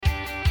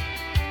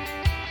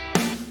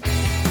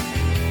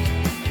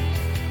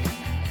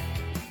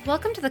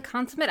Welcome to the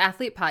Consummate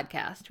Athlete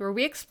Podcast, where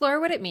we explore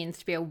what it means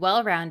to be a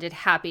well-rounded,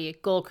 happy,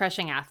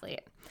 goal-crushing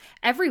athlete.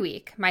 Every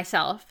week,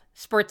 myself,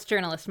 sports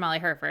journalist Molly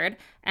Herford,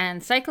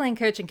 and cycling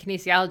coach and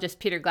kinesiologist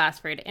Peter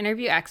Glassford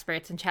interview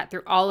experts and chat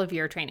through all of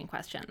your training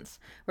questions.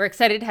 We're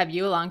excited to have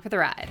you along for the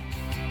ride.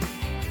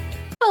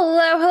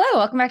 Hello.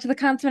 Welcome back to the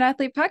Consummate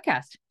Athlete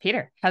Podcast.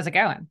 Peter, how's it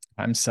going?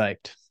 I'm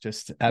psyched.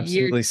 Just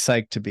absolutely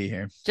psyched to be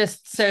here.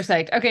 Just so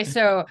psyched. Okay,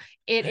 so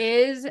it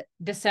is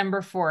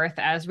December 4th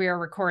as we are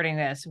recording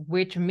this,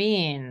 which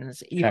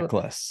means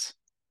checklists.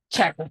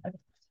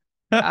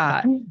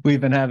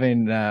 We've been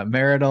having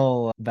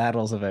marital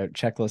battles about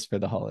checklists for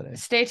the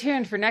holidays. Stay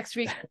tuned for next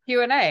week's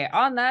Q&A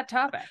on that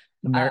topic.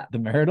 The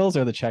maritals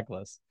or the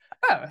checklists?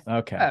 Both.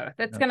 Okay.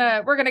 Both.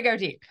 We're gonna go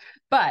deep.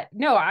 But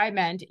no, I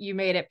meant you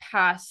made it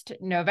past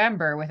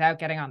November without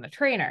getting on the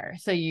trainer.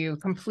 So you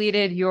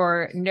completed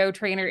your no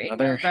trainer in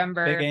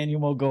November. Big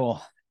annual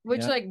goal.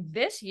 Which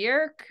this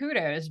year,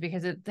 kudos,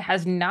 because it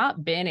has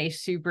not been a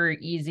super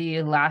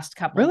easy last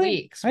couple of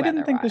weeks. I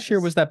didn't think this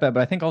year was that bad, but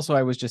I think also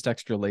I was just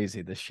extra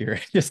lazy this year.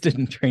 I just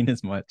didn't train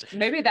as much.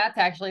 Maybe that's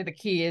actually the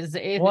key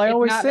I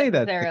always say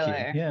that's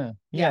the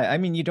key. Yeah. I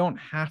mean, you don't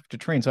have to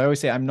train. So I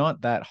always say I'm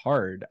not that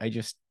hard. I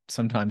just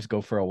sometimes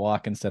go for a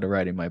walk instead of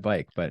riding my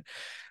bike. But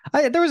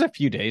there was a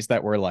few days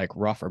that were like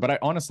rougher, but I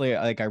honestly,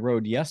 I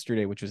rode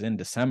yesterday, which was in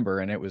December,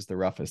 and it was the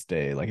roughest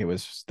day. Like it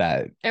was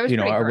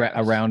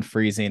around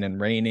freezing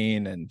and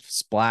raining and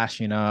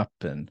splashing up,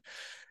 and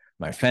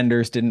my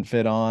fenders didn't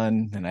fit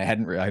on, and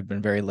I've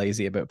been very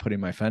lazy about putting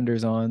my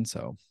fenders on.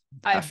 So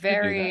I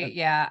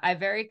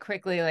very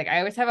quickly, I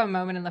always have a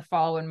moment in the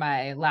fall when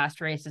my last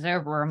race is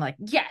over where I'm like,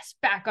 yes,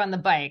 back on the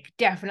bike,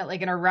 definitely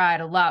going to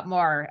ride a lot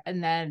more.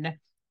 And then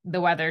the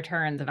weather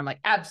turns and I'm like,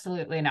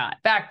 absolutely not.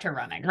 Back to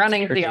running.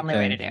 Running is the only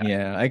way to do it.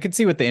 Yeah, I could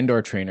see with the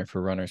indoor trainer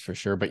for runners for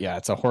sure. But yeah,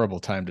 it's a horrible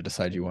time to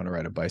decide you want to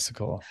ride a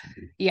bicycle.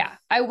 Yeah,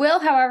 I will.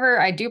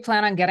 However, I do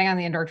plan on getting on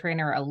the indoor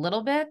trainer a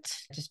little bit,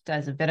 just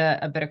as a bit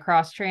of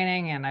cross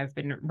training. And I've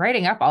been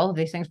writing up all of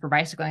these things for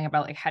bicycling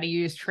about how to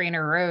use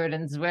Trainer Road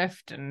and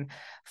Zwift and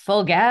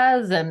Full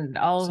Gas and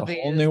all of these.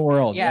 It's a whole new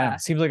world. Yeah.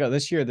 It seems like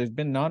this year there's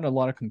been not a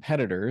lot of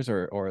competitors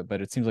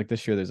but it seems like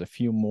this year there's a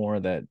few more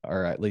that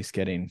are at least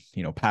getting,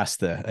 past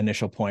the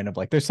initial point of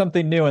there's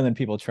something new, and then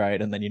people try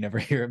it and then you never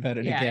hear about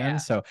it again. Yeah.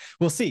 So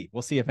we'll see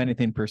if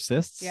anything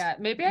persists. Yeah,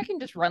 maybe I can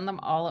just run them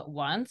all at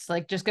once,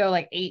 just go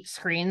 8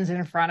 screens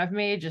in front of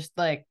me,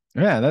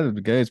 yeah, that would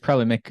be good. It's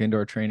probably make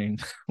indoor training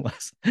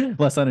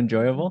less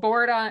unenjoyable.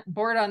 Bored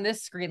on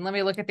this screen. Let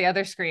me look at the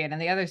other screen and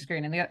the other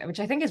screen and the other, which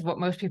I think is what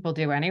most people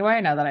do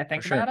anyway. Now that I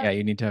think about it. Yeah,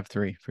 you need to have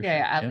 3 for sure.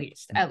 Yeah,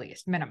 at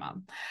least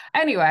minimum.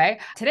 Anyway,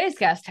 today's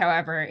guest,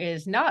 however,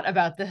 is not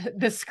about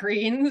the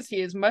screens.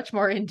 He is much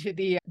more into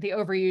the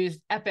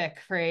overused epic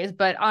phrase.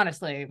 But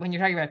honestly, when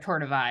you're talking about Tour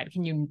Divide,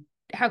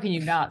 how can you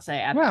not say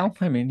epic? Well,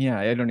 I mean, yeah,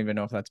 I don't even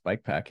know if that's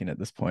bike packing at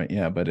this point.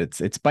 Yeah, but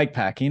it's bike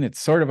packing. It's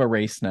sort of a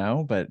race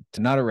now, but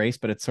not a race,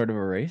 but it's sort of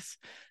a race.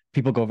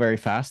 People go very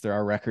fast. There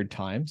are record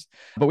times.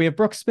 But we have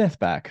Brook Smith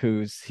back,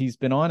 he's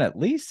been on at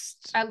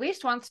least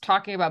once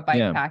talking about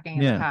bike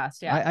packing in the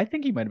past. Yeah, I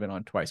think he might have been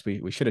on twice.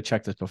 We should have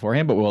checked this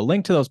beforehand, but we'll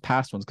link to those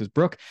past ones because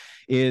Brook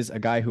is a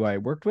guy who I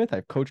worked with.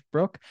 I've coached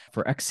Brook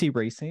for XC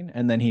Racing,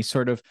 and then he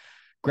sort of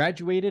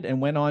graduated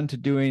and went on to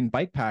doing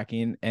bike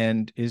packing,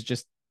 and is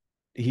just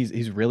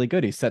he's really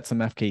good. He's set some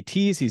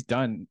FKTs. He's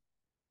done,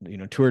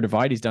 Tour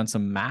Divide. He's done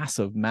some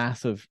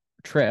massive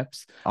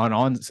trips on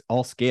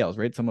all scales,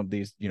 right? Some of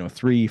these,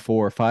 3,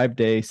 4, 5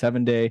 day,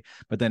 7 day,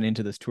 but then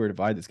into this Tour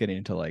Divide that's getting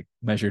into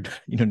measured,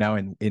 now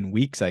in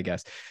weeks, I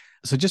guess.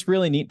 So just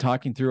really neat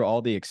talking through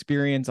all the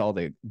experience, all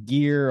the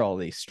gear, all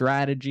the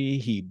strategy.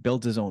 He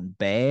built his own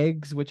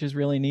bags, which is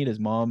really neat. His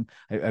mom,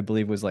 I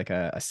believe, was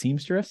a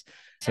seamstress.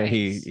 So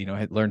nice. He,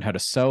 had learned how to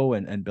sew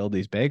and build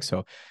these bags.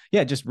 So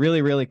yeah, just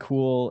really, really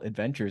cool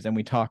adventures. And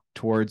we talk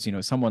towards,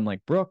 someone like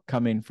Brook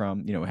coming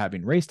from,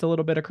 having raced a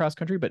little bit across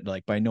country, but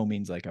by no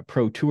means a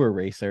pro tour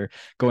racer,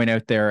 going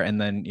out there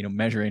and then,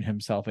 measuring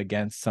himself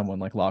against someone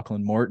like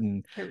Lachlan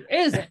Morton, who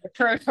is a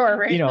pro tour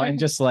racer, and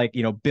just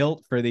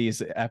built for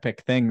these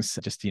epic things.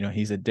 Just,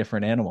 he's a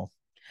different animal.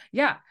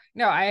 Yeah.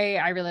 No,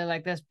 I really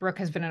like this. Brook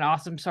has been an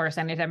awesome source.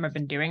 Anytime I've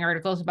been doing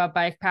articles about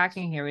bike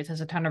packing, he always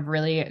has a ton of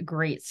really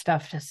great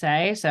stuff to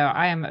say. So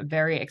I am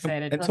very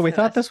excited. And so we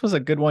thought this was a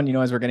good one,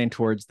 as we're getting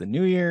towards the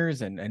New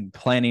Year's and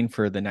planning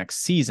for the next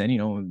season.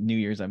 New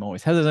Year's I'm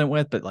always hesitant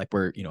with, but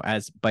we're,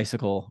 as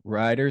bicycle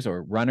riders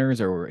or runners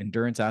or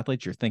endurance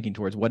athletes, you're thinking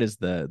towards what is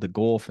the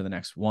goal for the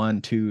next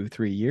 1, 2,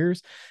 3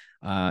 years.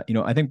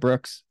 I think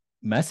Brook's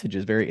message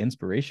is very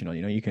inspirational.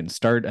 You can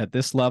start at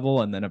this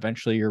level and then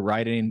eventually you're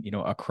riding,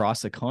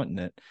 across a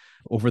continent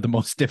over the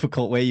most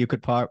difficult way you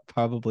could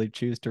probably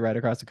choose to ride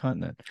across a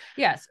continent.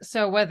 Yes.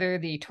 So whether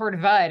the Tour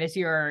Divide is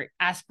your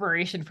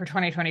aspiration for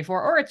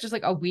 2024, or it's just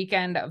a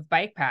weekend of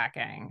bike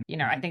packing,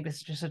 I think this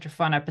is just such a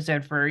fun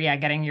episode for,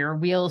 getting your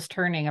wheels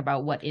turning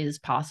about what is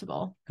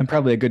possible. And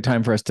probably a good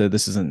time for us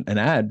this isn't an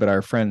ad, but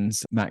our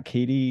friends, Matt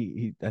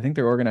Cady, I think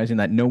they're organizing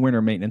that no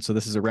winter maintenance. So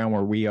this is around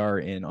where we are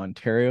in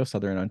Ontario,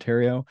 Southern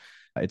Ontario.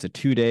 It's a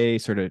 2-day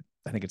sort of,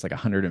 I think it's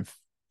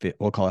 150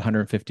 we'll call it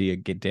 150 a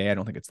day. I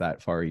don't think it's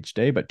that far each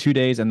day, but 2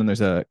 days. And then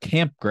there's a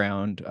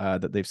campground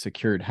that they've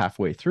secured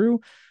halfway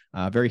through.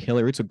 Very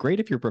hilly route. So great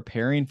if you're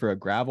preparing for a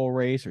gravel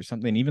race or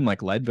something, even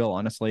like Leadville.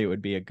 Honestly, it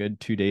would be a good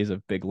 2 days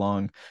of big,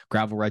 long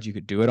gravel rides. You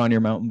could do it on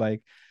your mountain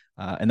bike.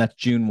 And that's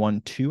June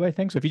 1, 2, I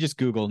think. So if you just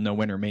Google no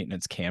winter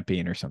maintenance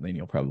camping or something,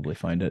 you'll probably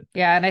find it.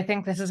 Yeah, and I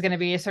think this is going to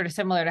be sort of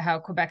similar to how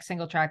Quebec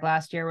single track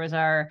last year was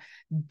our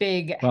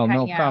big Well,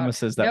 no hangout.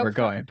 promises that we're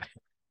going.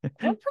 We're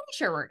pretty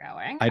sure we're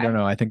going. I don't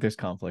know. I think there's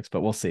conflicts, but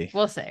we'll see.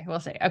 We'll see.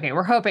 We'll see. Okay,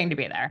 we're hoping to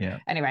be there. Yeah.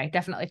 Anyway,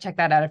 definitely check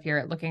that out if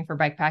you're looking for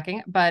bike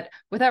packing. But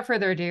without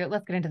further ado,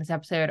 let's get into this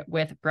episode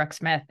with Brook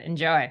Smith.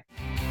 Enjoy.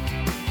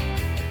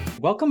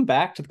 Welcome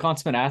back to The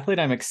Consummate Athlete.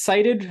 I'm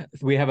excited.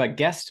 We have a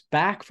guest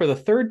back for the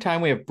third time.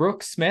 We have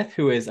Brook Smith,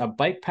 who is a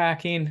bike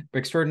packing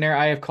extraordinaire.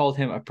 I have called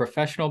him a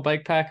professional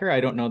bike packer.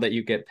 I don't know that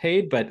you get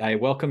paid, but I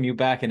welcome you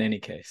back in any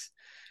case.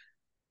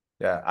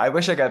 Yeah, I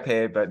wish I got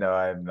paid, but no,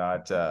 I'm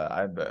not.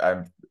 I'm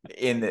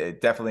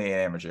definitely an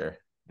amateur.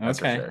 That's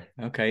okay. For sure.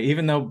 Okay.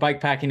 Even though bike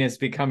packing is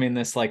becoming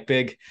this like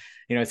big,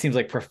 it seems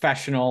like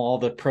professional. All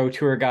the pro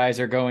tour guys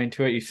are going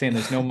to it. You're saying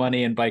there's no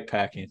money in bike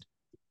packing.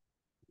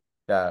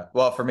 Yeah.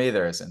 Well, for me,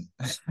 there isn't.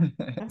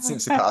 It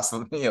seems to cost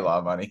me a lot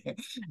of money.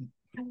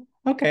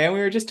 Okay. And we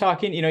were just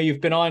talking,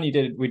 you've been on,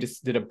 we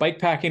just did a bike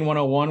packing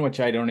 101, which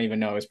I don't even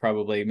know is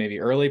probably maybe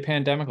early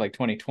pandemic, like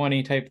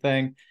 2020 type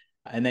thing.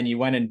 And then you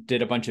went and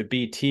did a bunch of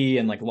BT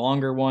and like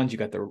longer ones. You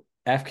got the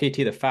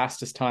FKT, the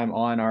fastest time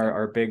on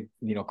our big,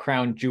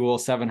 crown jewel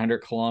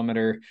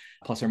 700-kilometer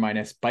plus or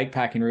minus bike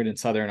packing route in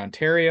Southern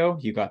Ontario.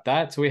 You got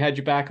that. So we had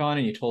you back on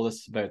and you told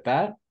us about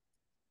that.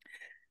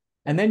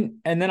 And then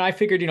I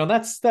figured,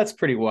 that's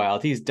pretty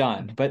wild. He's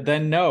done. But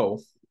then no,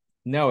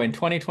 in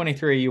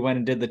 2023, you went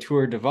and did the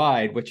Tour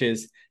Divide, which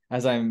is,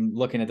 as I'm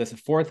looking at this,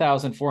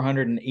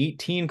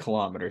 4,418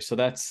 kilometers. So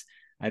that's,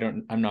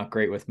 I'm not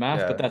great with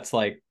math, but that's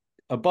like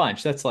a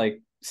bunch. That's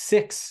like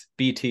 6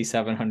 BT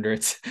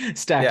 700s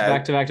stacked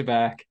back to back to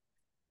back.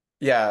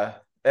 Yeah,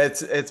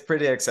 it's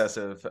pretty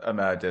excessive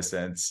amount of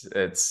distance.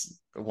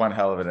 It's one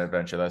hell of an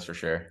adventure, that's for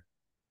sure.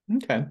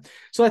 Okay.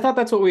 So I thought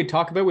that's what we'd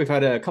talk about. We've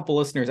had a couple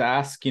listeners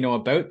ask,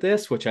 about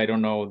this, which I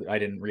don't know. I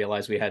didn't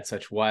realize we had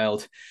such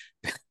wild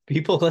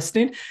people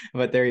listening,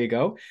 but there you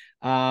go.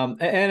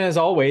 And as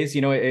always,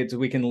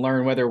 we can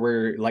learn whether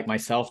we're like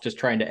myself, just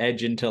trying to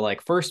edge into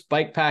like first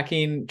bike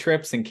packing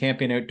trips and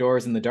camping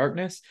outdoors in the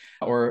darkness,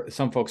 or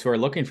some folks who are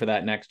looking for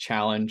that next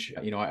challenge.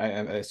 I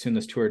assume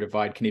this Tour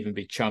Divide can even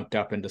be chunked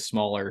up into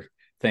smaller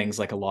things,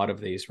 like a lot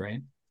of these,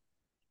 right?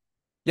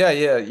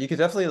 Yeah, you could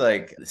definitely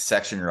like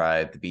section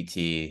ride the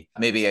BT.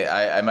 Maybe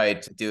I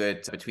might do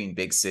it between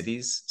big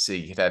cities, so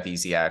you could have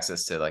easy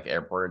access to like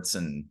airports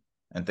and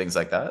things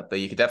like that. But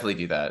you could definitely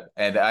do that.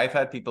 And I've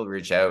had people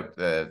reach out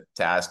to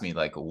ask me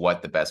like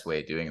what the best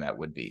way of doing that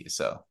would be.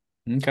 So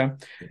okay,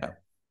 yeah.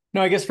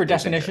 No, I guess for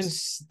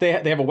definitions, they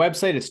have a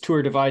website. It's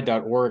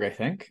tourdivide.org, I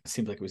think. It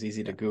seems like it was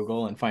easy to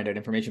Google and find out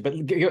information.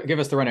 But give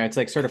us the rundown. It's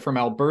like sort of from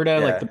Alberta,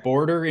 like the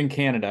border in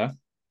Canada.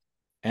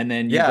 And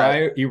then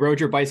you rode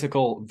your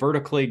bicycle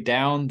vertically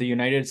down the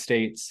United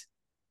States.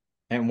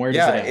 And where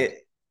does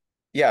it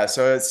end?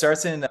 So it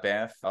starts in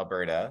Banff,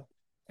 Alberta,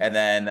 and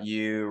then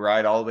you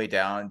ride all the way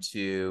down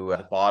to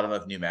the bottom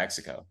of New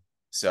Mexico.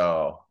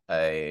 So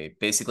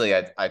basically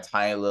a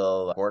tiny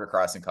little border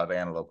crossing called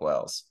Antelope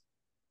Wells.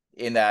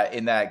 In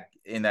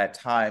that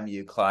time,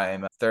 you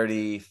climb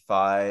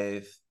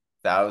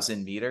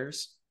 35,000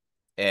 meters,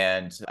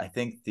 and I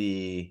think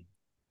you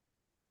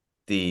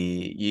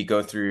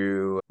go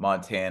through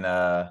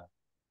Montana,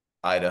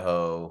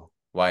 Idaho,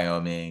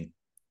 Wyoming,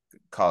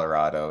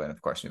 Colorado, and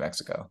of course New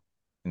Mexico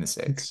in the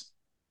States.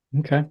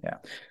 Okay. Yeah.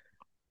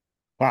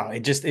 Wow.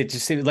 It just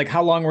seemed like,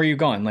 how long were you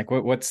gone? Like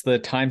what's the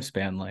time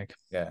span like?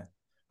 Yeah.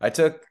 I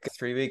took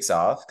 3 weeks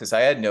off because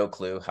I had no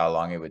clue how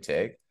long it would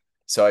take.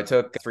 So I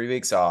took 3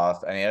 weeks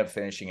off and I ended up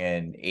finishing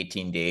in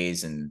 18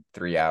 days and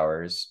 3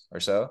 hours or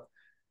so.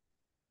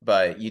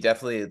 But you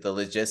definitely,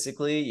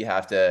 logistically, you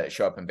have to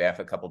show up in Banff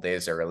a couple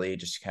days early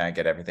just to kind of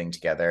get everything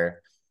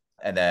together.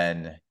 And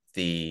then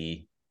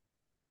you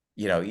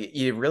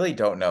really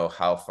don't know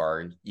how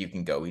far you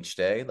can go each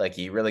day. Like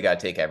you really got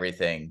to take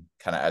everything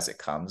kind of as it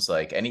comes.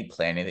 Like any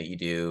planning that you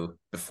do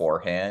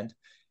beforehand,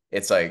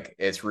 it's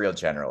real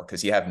general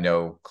because you have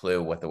no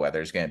clue what the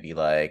weather is going to be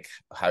like,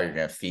 how you're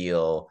going to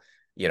feel,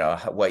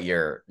 what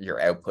your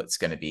output's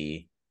going to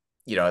be.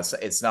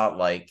 It's not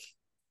like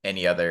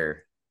any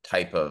other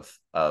type of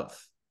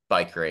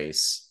bike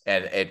race,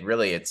 and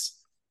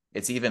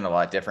it's even a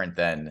lot different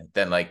than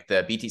like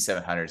the BT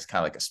 700 is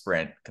kind of like a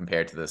sprint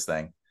compared to this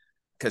thing,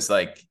 because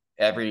like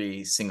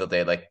every single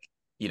day, like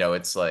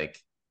it's like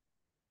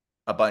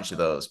a bunch of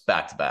those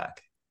back to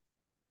back.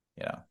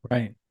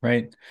 Right.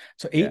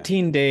 So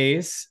 18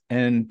 days,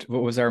 and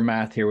what was our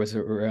math here? Was it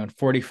around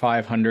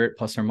 4,500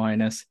 plus or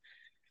minus?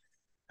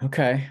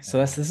 Okay, so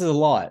this is a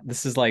lot.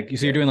 This is like,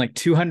 so you're doing like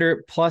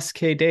 200 plus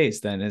K days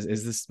then. Is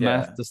this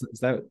math? Is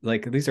that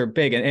like, these are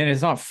big, and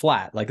it's not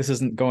flat. Like this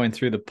isn't going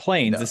through the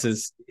plains. No. This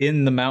is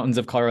in the mountains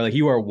of Colorado. Like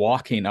you are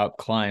walking up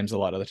climbs a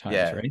lot of the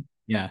times, right?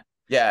 Yeah.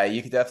 Yeah,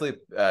 you could definitely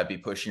be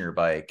pushing your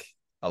bike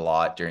a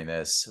lot during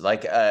this.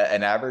 Like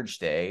an average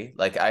day,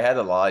 like I had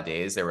a lot of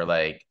days that were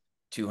like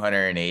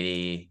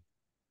 280K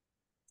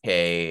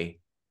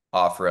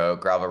off-road,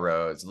 gravel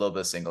roads, a little bit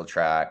of single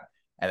track,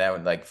 and then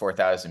with like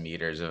 4,000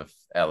 meters of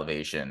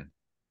elevation.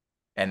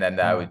 And then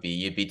that would Wow. be,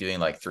 you'd be doing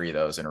like three of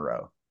those in a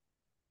row.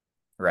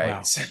 Right.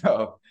 Wow.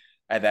 So,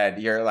 and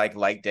then your like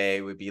light day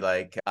would be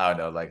like, I don't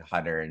know, like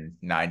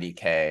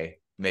 190K.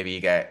 Maybe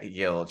you get a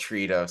little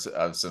treat of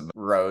some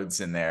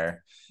roads in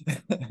there.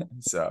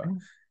 So, you know,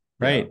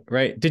 Right,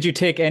 right. Did you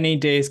take any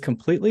days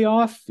completely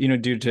off,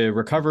 due to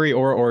recovery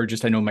or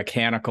just I know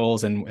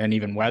mechanicals and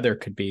even weather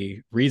could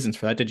be reasons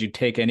for that. Did you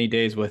take any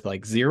days with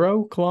like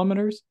 0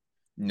 kilometers?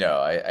 no,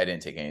 I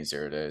didn't take any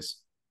 0 days.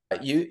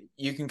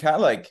 You can kind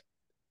of like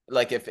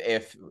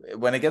if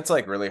when it gets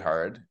like really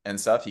hard and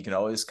stuff, you can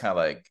always kind of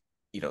like,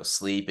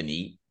 sleep and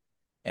eat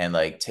and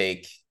like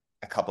take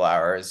a couple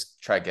hours,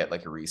 try to get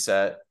like a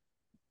reset,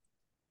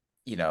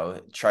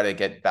 try to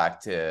get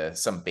back to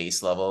some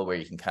base level where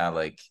you can kind of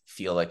like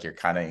feel like you're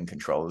kind of in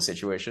control of the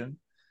situation.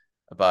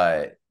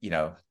 But,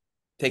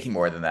 taking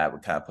more than that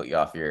would kind of put you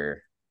off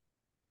your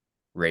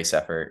race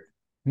effort.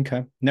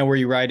 Okay. Now, were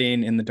you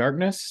riding in the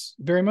darkness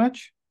very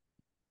much?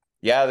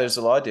 Yeah, there's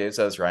a lot of days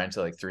I was riding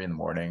to like 3 in the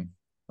morning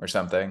or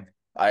something.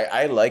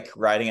 I like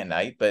riding at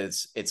night, but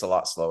it's a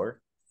lot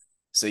slower.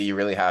 So you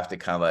really have to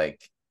kind of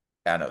like,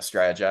 I don't know,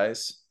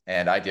 strategize.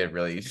 And I did a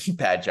really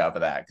bad job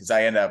of that because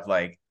I end up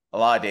like a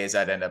lot of days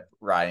I'd end up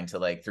riding to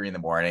like 3 in the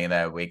morning and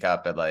then I'd wake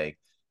up at like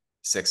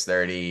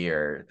 6:30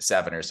 or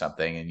 7 or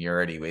something, and you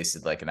already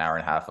wasted like an hour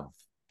and a half of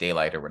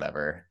daylight or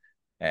whatever.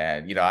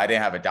 And I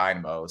didn't have a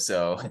dynamo,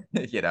 so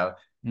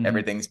Mhm.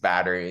 everything's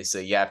battery. So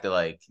you have to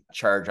like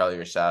charge all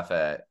your stuff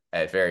at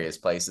various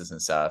places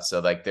and stuff. So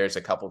like there's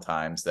a couple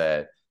times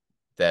that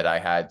I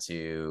had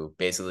to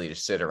basically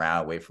just sit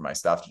around, wait for my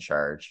stuff to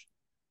charge.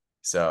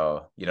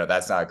 So,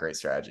 that's not a great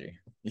strategy.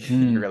 You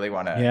Mm. really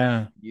want to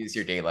Yeah. use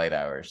your daylight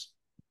hours.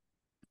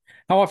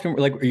 How often,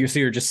 like,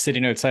 you're just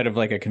sitting outside of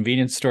like a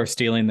convenience store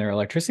stealing their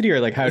electricity,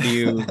 or like,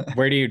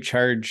 where do you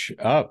charge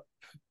up?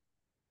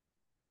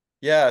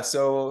 Yeah,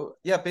 so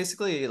yeah,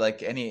 basically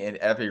like in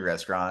every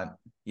restaurant,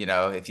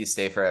 if you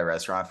stay for a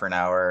restaurant for an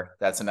hour,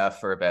 that's enough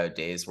for about a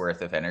day's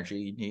worth of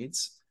energy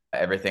needs.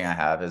 Everything I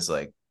have is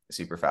like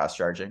super fast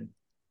charging.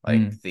 Like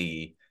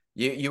Mm.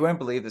 you wouldn't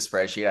believe the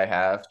spreadsheet I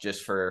have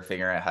just for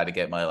figuring out how to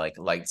get my like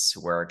lights to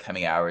work, how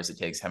many hours it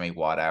takes, how many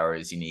watt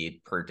hours you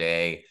need per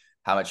day,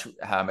 how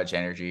much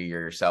energy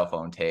your cell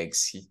phone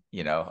takes,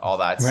 all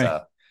that Right.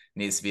 stuff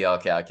needs to be all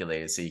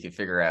calculated so you can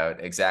figure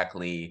out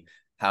exactly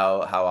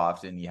how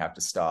often you have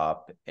to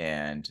stop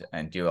and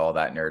do all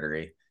that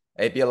nerdery.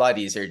 It'd be a lot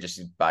easier just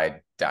to buy a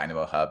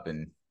Dynamo Hub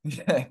and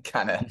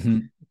kind of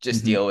Mhm.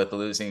 just Mhm. deal with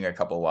losing a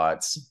couple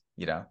watts.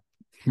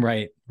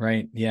 Right,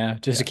 right. Yeah,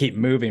 just to Yeah. keep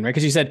moving, right?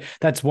 Because you said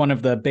that's one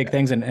of the big Yeah.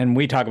 things, and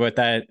we talk about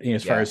that,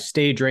 as far Yeah. as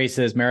stage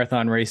races,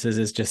 marathon races,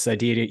 is just the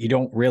idea you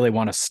don't really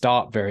want to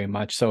stop very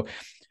much. So,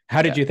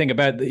 how did Yeah. you think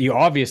about you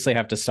obviously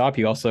have to stop.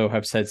 You also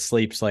have said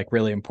sleep's like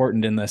really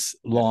important in this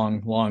long,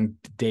 Definitely. long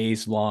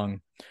days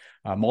long,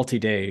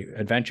 multi-day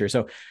adventure.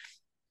 So,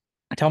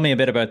 tell me a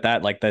bit about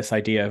that, like this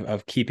idea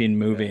of keeping Yeah.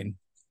 moving.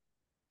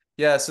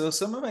 Yeah, so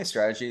some of my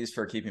strategies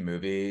for keeping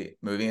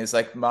moving is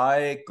like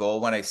my goal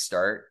when I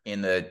start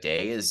in the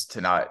day is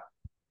to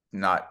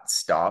not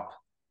stop.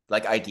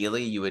 Like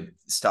ideally you would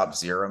stop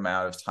zero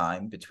amount of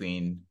time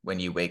between when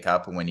you wake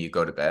up and when you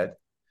go to bed.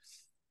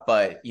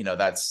 But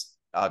that's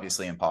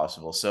obviously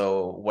impossible.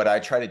 So what I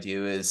try to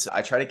do is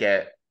I try to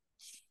get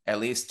at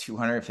least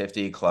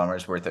 250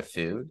 kilometers worth of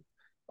food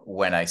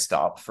when I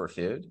stop for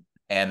food.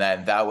 And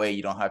then that way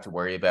you don't have to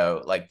worry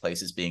about like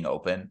places being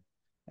open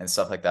and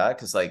stuff like that.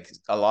 Cause like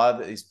a lot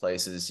of these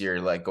places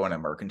you're like going to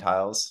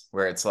mercantiles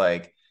where it's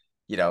like,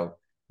 you know,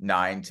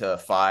 9 to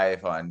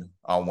 5 on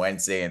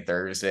Wednesday and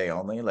Thursday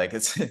only. Like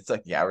it's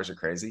like the hours are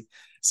crazy.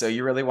 So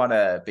you really want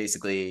to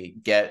basically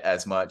get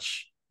as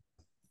much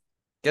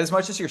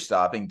as you're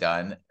stopping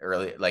done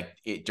early, like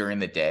during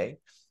the day,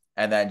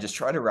 and then just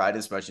try to ride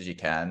as much as you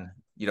can.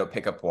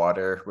 Pick up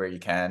water where you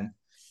can.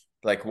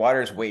 Like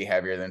water is way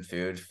heavier than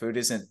food. Food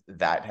isn't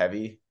that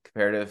heavy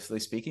comparatively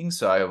speaking,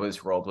 so I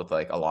always rolled with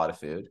like a lot of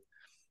food,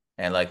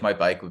 and like my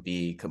bike would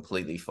be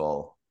completely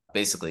full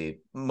basically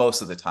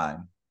most of the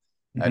time.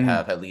 I'd Mhm.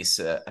 have at least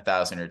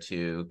 1,000 or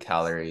 2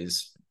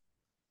 calories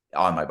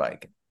on my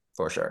bike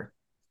for sure.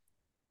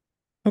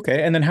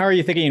 Okay. And then how are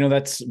you thinking,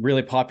 that's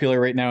really popular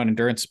right now in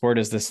endurance sport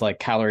is this like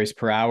calories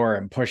per hour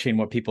and pushing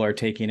what people are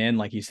taking in.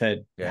 Like you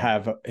said,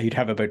 Yeah. you'd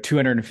have about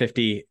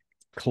 250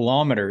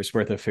 kilometers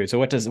worth of food. So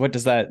what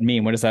does that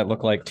mean? What does that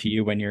look like to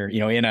you when you're,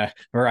 in a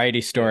variety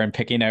store Yeah. and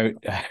picking out,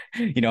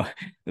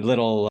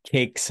 little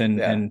cakes and,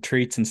 Yeah. and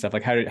treats and stuff?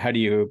 Like how do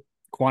you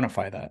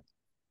quantify that?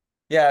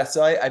 Yeah,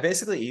 so I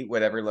basically eat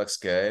whatever looks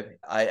good.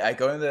 I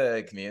go to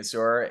the convenience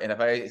store, and if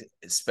I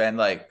spend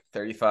like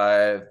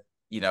 35,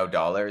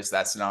 dollars,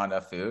 that's not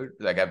enough food.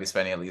 Like I'd be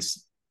spending at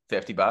least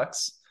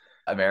 $50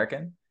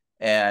 American.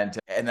 And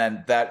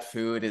then that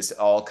food is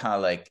all kind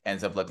of like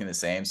ends up looking the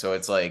same. So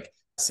it's like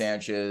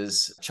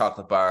sandwiches,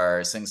 chocolate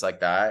bars, things like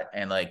that,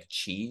 and like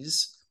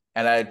cheese.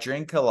 And I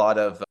drink a lot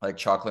of like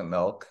chocolate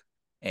milk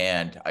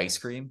and ice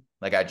cream.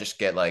 Like I just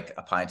get like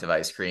a pint of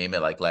ice cream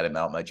and like let it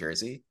melt in my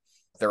jersey.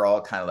 They're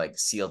all kind of like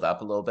sealed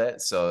up a little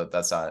bit. So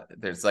that's not,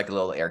 there's like a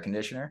little air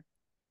conditioner.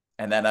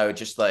 And then I would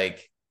just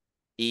like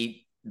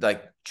eat,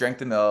 like drink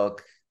the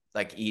milk,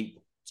 like eat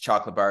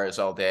chocolate bars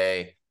all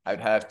day. I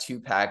would have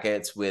 2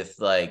 packets with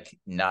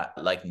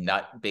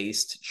nut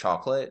based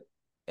chocolate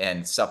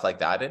and stuff like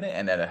that in it.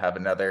 And then I have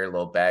another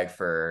little bag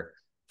for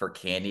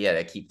candy, and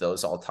I keep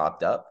those all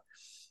topped up.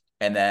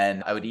 And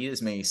then I would eat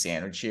as many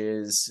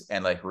sandwiches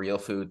and like real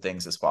food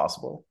things as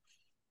possible.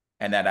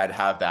 And then I'd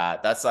have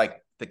that. That's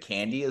like the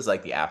candy is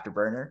like the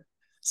afterburner.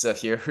 So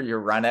if you're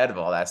run out of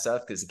all that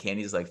stuff, because the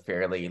candy is like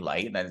fairly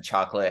light, and then the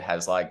chocolate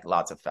has like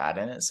lots of fat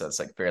in it, so it's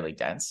like fairly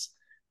dense.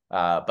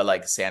 But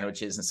like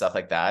sandwiches and stuff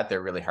like that,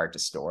 they're really hard to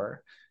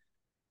store.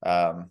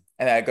 And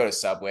then I go to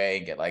Subway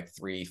and get like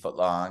 3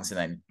 footlongs, and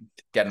then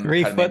get them,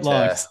 Three cut them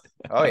footlongs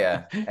into. Oh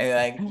yeah,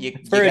 and like you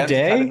for a get them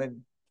to cut them day?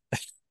 in.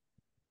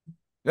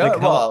 Like No,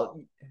 how?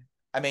 well,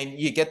 I mean,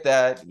 you get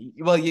that.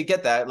 Well, you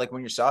get that like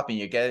when you're shopping,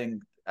 you're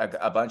getting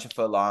a bunch of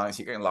footlongs.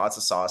 You're getting lots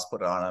of sauce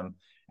put on them,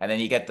 and then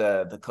you get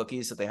the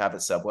cookies that they have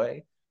at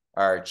Subway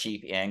are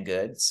cheap and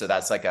good. So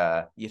that's like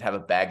you'd have a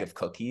bag of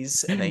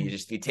cookies, and then you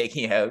just be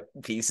taking out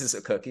pieces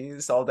of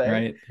cookies all day.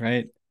 Right,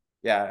 right.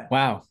 Yeah,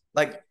 Wow.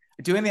 like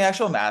doing the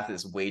actual math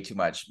is way too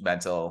much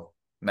mental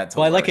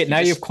Well, I like work. it. You Now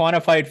you've just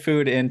quantified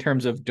food in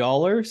terms of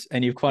dollars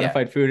and you've yeah,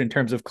 quantified food in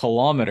terms of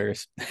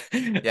kilometers.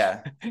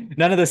 yeah,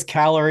 None of this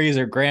calories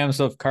or grams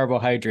of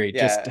carbohydrate,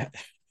 just yeah.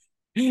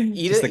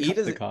 Eat just it, eat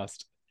the as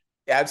cost.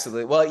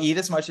 absolutely. Well, eat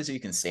as much as you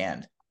can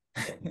stand.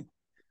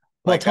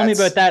 Well, Like tell me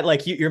about that's that.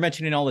 Like you're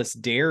mentioning all this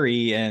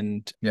dairy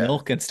and yeah,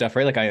 milk and stuff,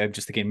 right? Like I'm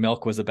just thinking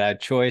milk was a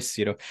bad choice.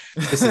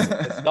 This is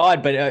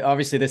odd, but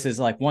obviously this is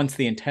like once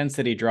the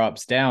intensity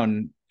drops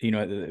down,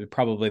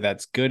 probably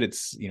that's good.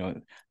 It's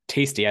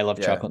tasty. I love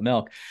yeah. chocolate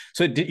milk.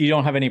 So you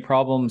don't have any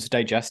problems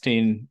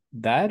digesting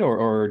that,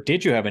 or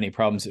did you have any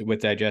problems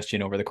with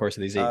digestion over the course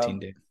of these 18 Um,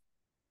 days?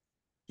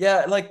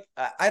 yeah,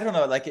 I don't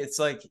know, like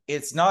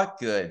it's not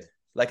good.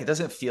 Like it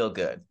doesn't feel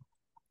good,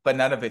 but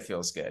none of it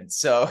feels good.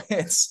 So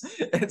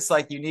it's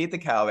like you need the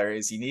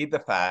calories, you need the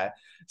fat.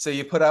 So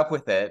you put up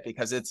with it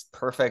because it's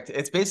perfect.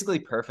 It's basically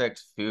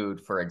perfect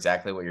food for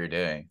exactly what you're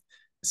doing.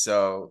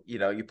 So,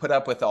 you put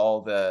up with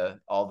all the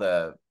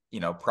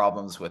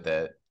problems with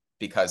it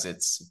because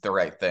it's the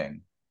right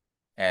thing.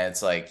 And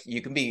it's like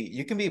you can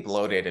be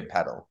bloated and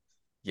pedal.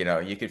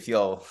 You could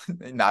feel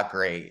not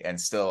great and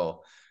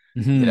still,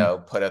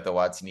 Mm-hmm. put out the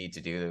watts you need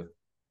to do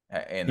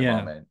in the Yeah.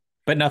 moment.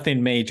 But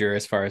nothing major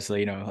as far as,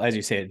 as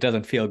you say, it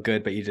doesn't feel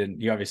good, but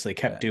you obviously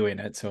kept Yeah. doing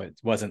it. So it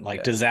wasn't like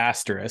Yeah.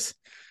 disastrous.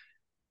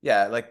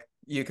 Yeah. Like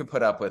you can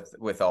put up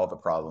with all the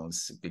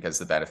problems because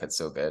the benefit's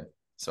so good,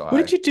 so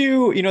What did high.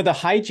 you do? The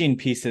hygiene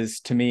pieces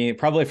to me,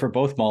 probably for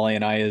both Molly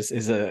and I,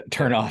 is a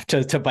turn Yeah. off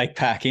to bike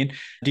packing.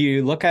 Do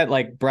you look at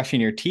like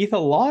brushing your teeth a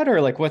lot,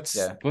 or like what's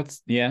Yeah.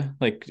 yeah,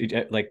 like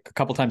a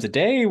couple times a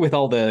day with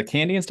all the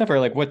candy and stuff, or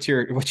like what's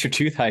your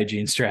tooth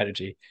hygiene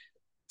strategy?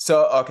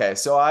 So, okay.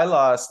 So I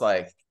lost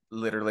like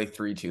literally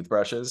 3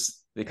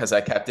 toothbrushes because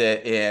I kept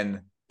it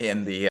in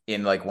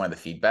like one of the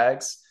feed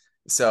bags.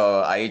 So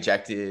I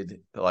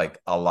ejected like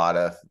a lot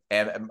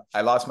and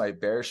I lost my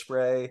bear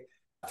spray,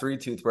 3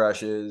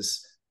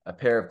 toothbrushes, a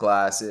pair of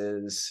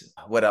glasses.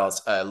 What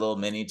else? A little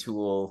mini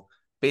tool.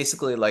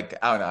 Basically, like,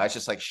 I don't know. I was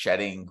just like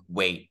shedding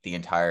weight the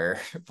entire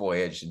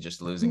voyage and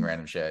just losing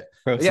random shit.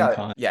 But Pros and yeah,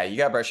 cons. yeah, you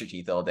gotta brush your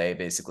teeth all day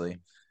basically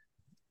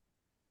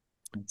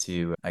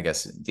to, I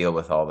guess, deal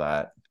with all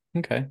that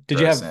Okay. Did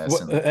you have,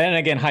 grossness and and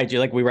again, hygiene,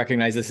 like we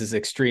recognize this is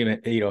extreme,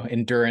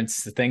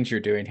 endurance things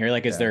you're doing here.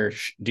 Like, yeah.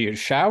 do you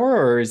shower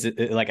or is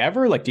it like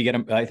ever? Like, do you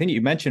get I think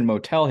you mentioned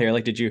motel here.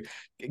 Like, did you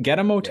get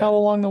a motel Yeah.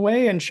 along the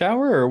way and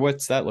shower or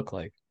what's that look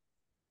like?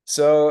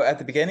 So at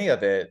the beginning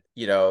of it,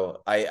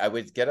 I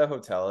would get a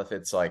hotel if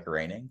it's like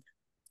raining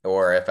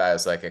or if I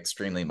was like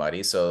extremely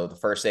muddy. So the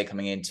first day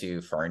coming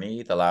into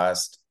Fernie, the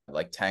last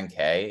like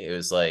 10K, it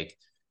was like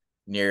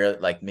near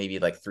like maybe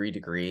like 3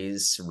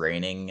 degrees,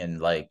 raining,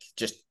 and like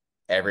just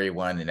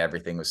everyone and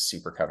everything was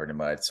super covered in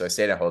mud. So I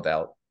stayed at a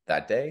hotel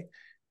that day,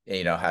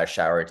 and, had a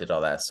shower, did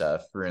all that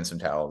stuff, ruined some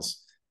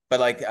towels. But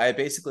like I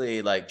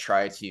basically like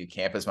try to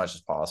camp as much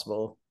as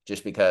possible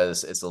just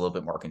because it's a little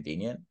bit more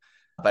convenient.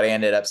 But I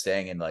ended up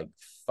staying in like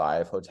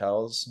 5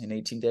 hotels in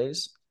 18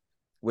 days,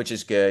 which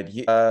is good.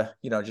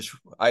 Just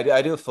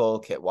I do a full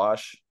kit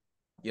wash.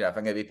 If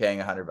I'm gonna be paying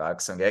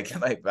 $100, I'm gonna get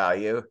my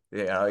value.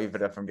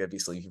 Even if I'm gonna be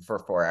sleeping for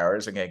 4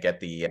 hours, I'm gonna get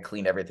the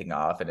clean everything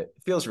off, and it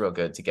feels real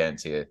good to get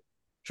into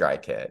dry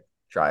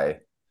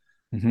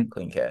Mhm.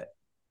 clean kit.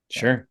 Yeah,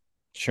 Sure.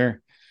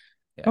 Sure.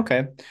 yeah,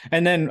 Okay.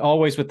 And then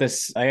always with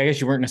this, I guess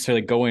you weren't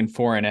necessarily going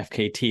for an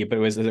FKT, but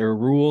was there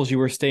rules you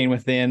were staying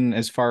within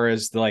as far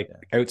as the, like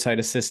yeah, outside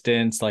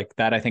assistance, like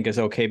that I think is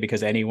okay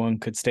because anyone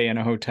could stay in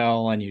a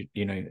hotel and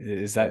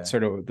is that yeah.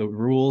 sort of the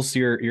rules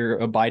you're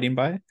abiding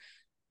by?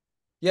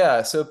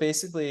 Yeah. So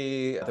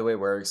basically, the way it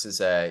works is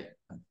that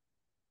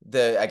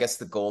I guess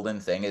the golden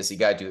thing is you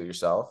got to do it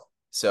yourself.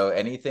 So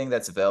anything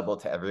that's available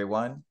to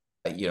everyone,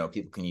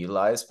 people can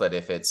utilize. But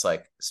if it's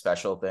like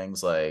special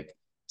things like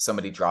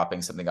somebody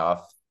dropping something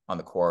off on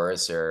the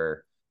course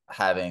or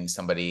having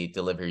somebody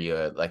deliver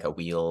you like a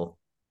wheel,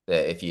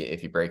 that if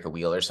you break a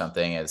wheel or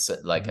something, it's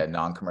like a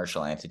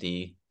non-commercial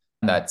entity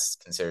that's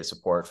considered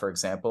support, for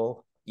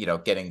example.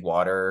 Getting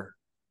water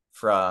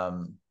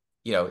from,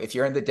 if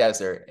you're in the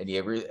desert and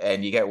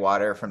you get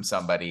water from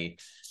somebody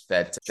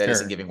that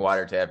isn't giving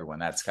water to everyone,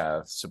 that's kind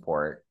of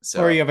support.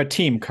 So, or you have a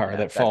team car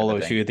that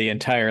follows kind of you the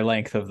entire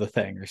length of the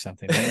thing or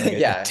something. Right? Like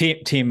yeah.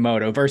 Team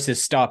moto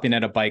versus stopping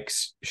at a bike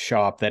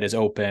shop that is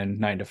open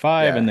 9 to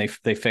 5 and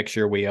they fix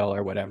your wheel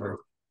or whatever.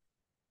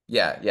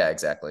 Yeah,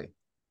 exactly.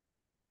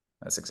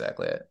 That's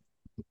exactly it.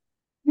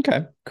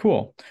 Okay,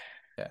 cool.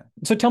 Yeah.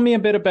 So tell me a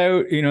bit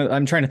about,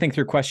 I'm trying to think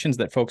through questions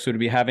that folks would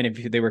be having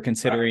if they were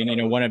considering,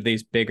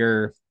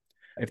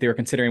 if they were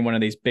considering one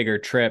of these bigger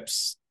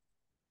trips.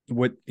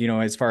 What,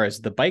 as far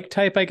as the bike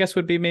type, I guess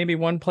would be maybe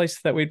one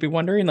place that we'd be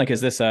wondering, like, is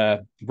this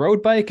a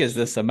road bike? Is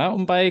this a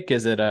mountain bike?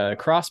 Is it a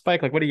cross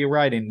bike? Like, what are you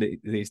riding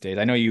these days?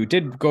 I know you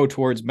did go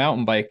towards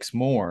mountain bikes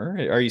more.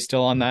 Are you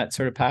still on that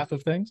sort of path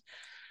of things?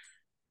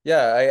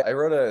 Yeah, I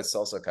rode a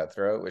Salsa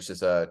Cutthroat, which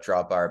is a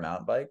drop bar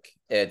mountain bike.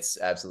 It's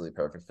absolutely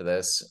perfect for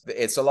this.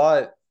 It's a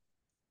lot of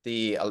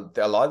the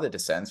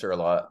descents are a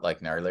lot like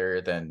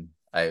gnarlier than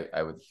I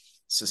would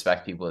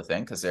suspect people to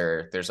think, because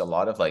there's a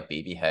lot of like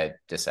baby head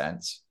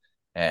descents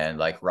and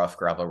like rough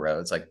gravel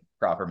roads, like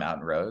proper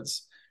mountain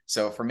roads.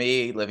 So for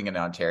me, living in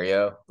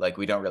Ontario, like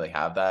we don't really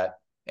have that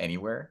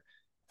anywhere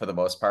for the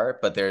most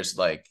part, but there's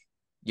like,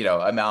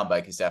 a mountain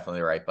bike is definitely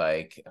the right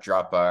bike,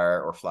 drop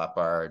bar or flat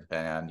bar,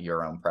 depending on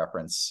your own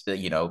preference.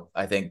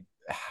 I think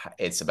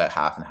it's about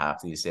half and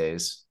half these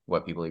days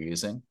what people are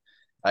using.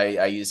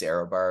 I use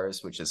aero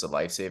bars, which is a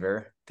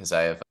lifesaver because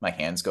my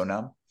hands go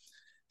numb.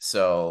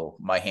 So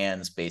my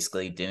hands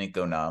basically didn't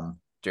go numb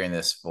during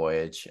this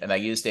voyage. And I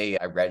used a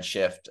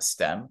Redshift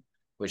stem,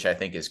 which I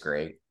think is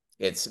great.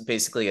 It's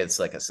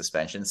like a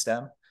suspension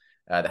stem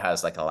that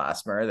has like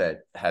elastomer that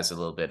has a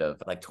little bit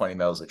of like 20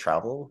 mils of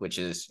travel, which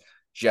is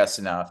just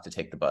enough to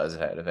take the buzz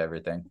out of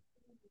everything.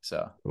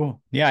 So cool.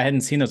 Yeah, I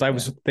hadn't seen those. I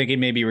was thinking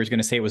maybe you were going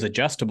to say it was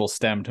adjustable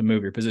stem to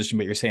move your position,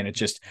 but you're saying it's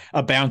just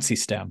a bouncy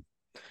stem.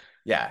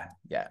 Yeah.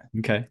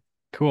 Okay,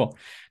 cool.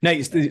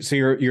 Now, so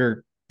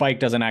your bike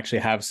doesn't actually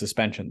have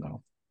suspension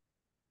though?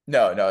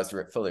 No, it's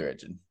fully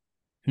rigid.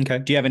 Okay.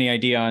 Do you have any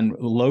idea on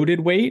loaded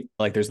weight?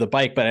 Like there's the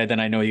bike, but then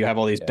I know you have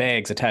all these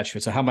bags attached to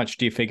it. So how much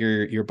do you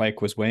figure your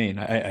bike was weighing?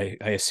 I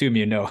assume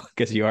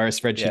because you are a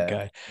spreadsheet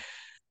guy.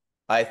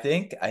 I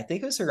think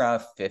it was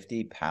around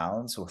 50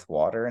 pounds with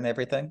water and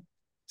everything.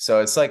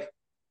 So it's like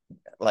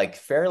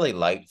fairly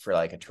light for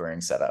like a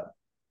touring setup.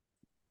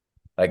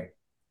 Like,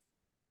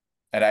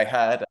 and I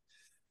had,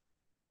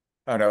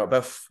 I don't know,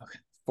 about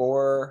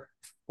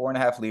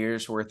 4.5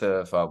 liters worth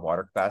of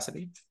water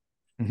capacity.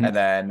 Mm-hmm. And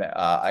then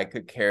I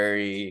could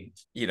carry,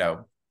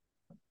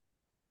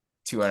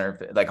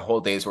 200, like a whole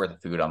day's worth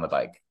of food on the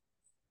bike.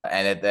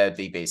 And that'd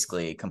be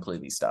basically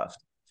completely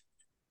stuffed.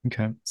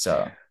 Okay.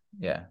 So,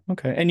 yeah.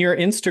 Okay. And your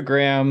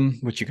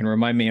Instagram, which you can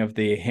remind me of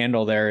the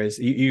handle there, is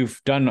you've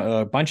done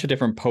a bunch of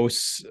different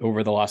posts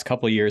over the last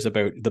couple of years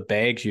about the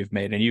bags you've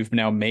made, and you've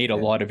now made a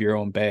lot of your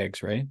own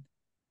bags, right?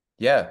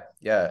 Yeah.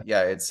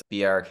 It's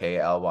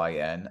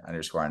BRKLYN__.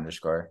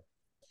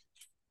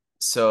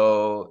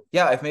 So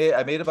yeah,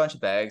 I made a bunch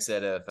of bags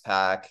out of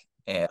pack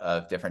and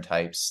of different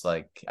types,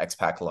 like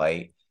X-Pack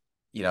Light.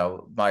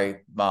 My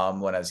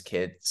mom, when I was a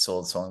kid,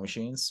 sold sewing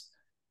machines.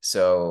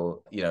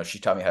 So, she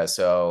taught me how to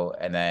sew.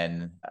 And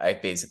then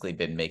I've basically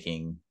been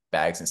making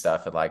bags and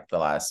stuff for like the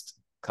last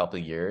couple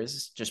of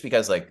years, just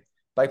because like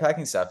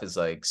bikepacking stuff is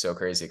like so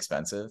crazy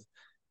expensive.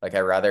 Like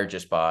I'd rather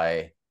just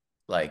buy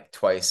like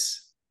 2 or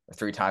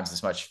 3 times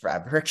as much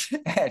fabric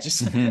and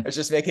just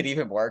make it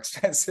even more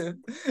expensive.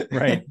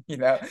 Right.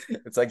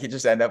 It's like you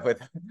just end up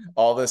with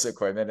all this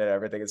equipment and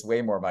everything. It's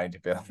way more money to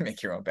be able to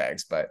make your own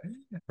bags, but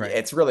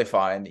it's really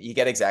fun. You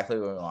get exactly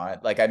what you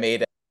want. Like I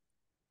made,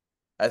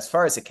 as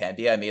far as it can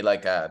be, I made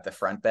like the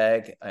front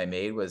bag I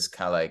made was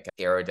kind of like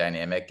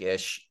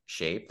aerodynamic-ish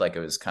shape. Like it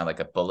was kind of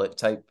like a bullet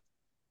type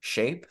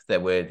shape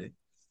that would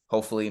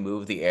hopefully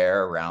move the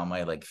air around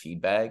my like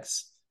feed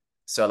bags.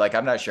 So like,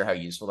 I'm not sure how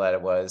useful that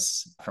it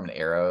was from an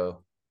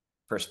aero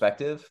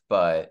perspective,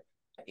 but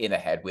in a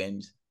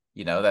headwind,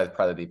 that'd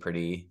probably be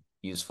pretty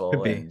useful.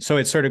 Could be. So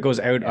it sort of goes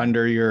out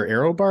under your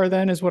aero bar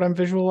then is what I'm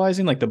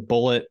visualizing. Like the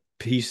bullet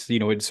piece,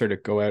 would sort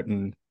of go out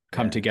and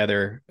come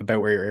together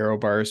about where your aero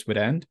bars would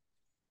end.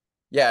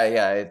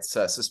 Yeah. It's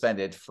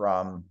suspended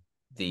from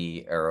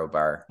the aero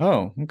bar.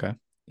 Oh, okay.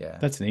 Yeah.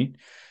 That's neat.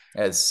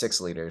 It has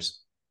 6 liters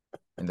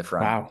in the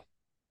front. Wow.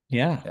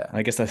 Yeah.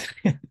 I guess that's,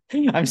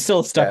 I'm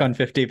still stuck on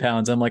 50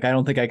 pounds. I'm like, I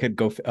don't think I could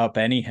go up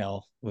any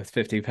hill with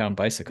 50-pound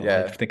bicycle.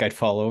 I think I'd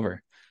fall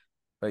over.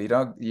 But you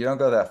don't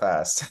go that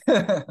fast.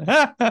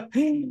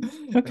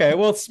 Okay.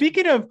 Well,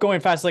 speaking of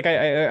going fast, like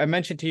I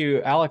mentioned to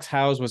you, Alex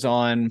Howes was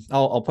on,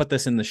 I'll put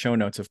this in the show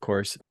notes, of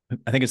course.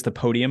 I think it's the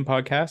Podium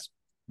podcast.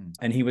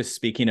 and he was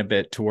speaking a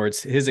bit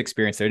towards his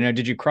experience there. Now,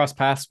 did you cross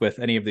paths with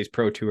any of these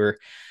pro tour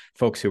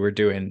folks who were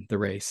doing the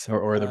race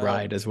or the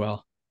ride as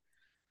well?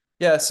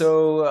 Yeah,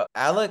 so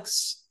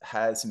Alex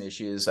had some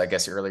issues, I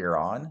guess, earlier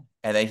on,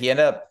 and then he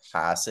ended up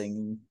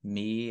passing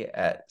me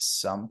at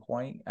some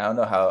point. I don't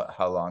know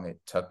how long it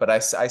took, but I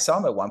saw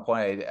him at one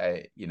point.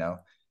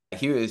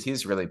 He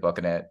was really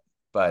booking it,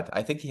 but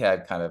I think he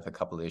had kind of a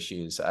couple of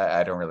issues.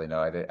 I don't really know.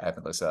 I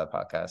haven't listened to that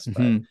podcast,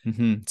 but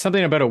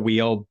Something about a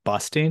wheel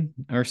busting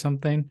or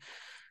something.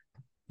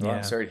 well,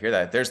 I'm sorry to hear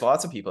that. There's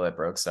lots of people that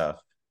broke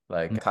stuff.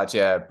 Like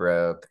Katya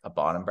broke a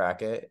bottom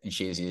bracket, and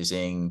she's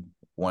using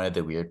one of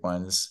the weird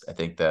ones. I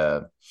think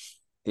the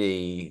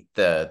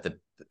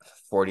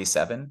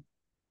 47.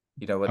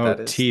 You know what that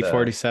is?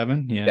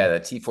 T47. Yeah, the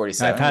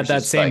T47. I've had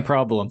that same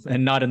problem,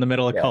 and not in the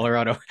middle of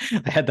Colorado.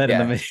 I had that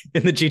in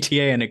the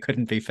GTA, and it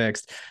couldn't be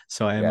fixed.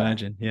 So I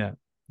imagine, yeah.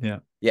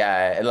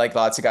 And like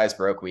lots of guys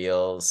broke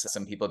wheels.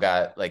 Some people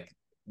got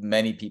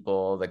many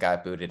people that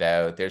got booted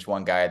out. There's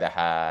one guy that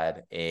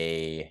had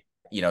he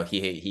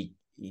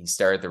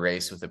started the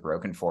race with a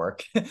broken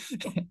fork.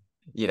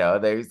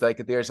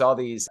 There's all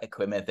these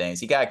equipment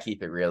things. You got to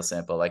keep it real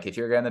simple. Like if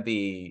you're going to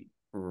be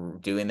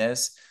doing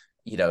this,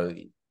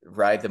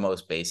 ride the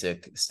most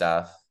basic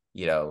stuff,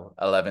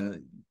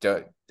 11,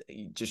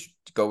 just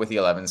go with the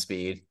 11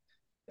 speed.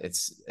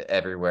 It's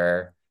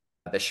everywhere.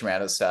 The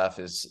Shimano stuff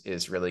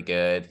is really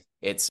good.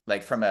 It's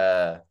like from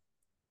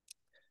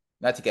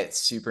not to get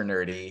super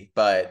nerdy,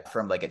 but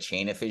from like a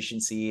chain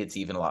efficiency, it's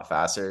even a lot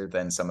faster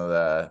than some of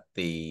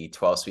the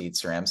 12-speed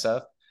SRAM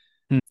stuff.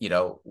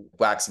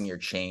 Waxing your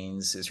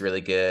chains is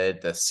really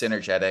good. The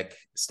synergetic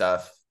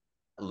stuff,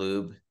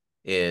 lube,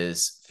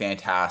 is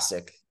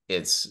fantastic.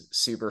 It's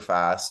super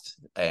fast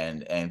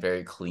and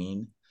very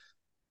clean.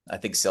 I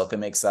think Silka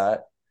makes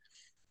that.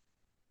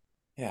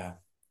 Yeah.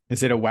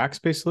 Is it a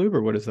wax-based lube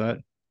or what is that?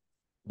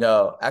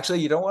 No, actually,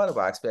 you don't want a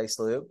wax-based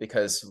lube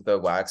because the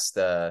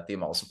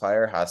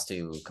emulsifier has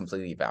to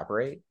completely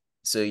evaporate.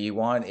 So you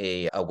want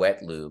a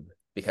wet lube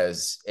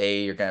because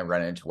you're going to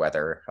run into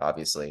weather,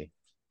 obviously.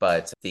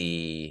 But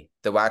the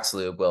wax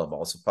lube will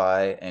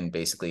emulsify and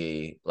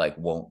basically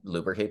won't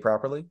lubricate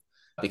properly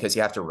because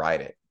you have to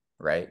ride it,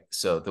 right?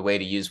 So the way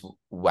to use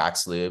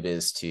wax lube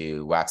is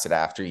to wax it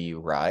after you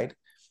ride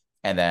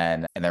and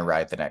then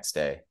ride the next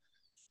day.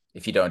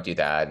 If you don't do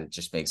that, it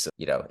just makes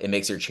it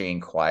makes your chain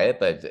quiet,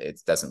 but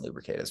it doesn't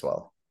lubricate as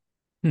well.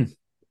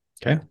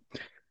 Okay.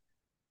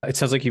 It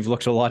sounds like you've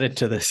looked a lot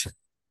into this.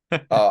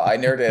 I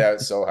nerded out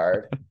so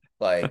hard.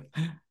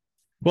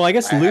 Well, I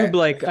guess lube,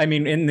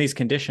 in these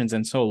conditions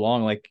and so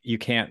long, you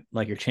can't,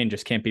 your chain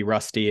just can't be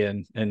rusty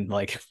and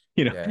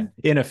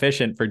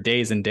inefficient for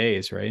days and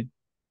days, right?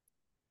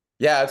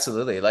 Yeah,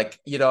 absolutely.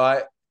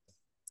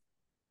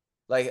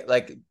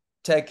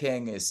 Ted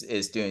King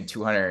is doing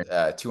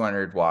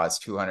 200 watts,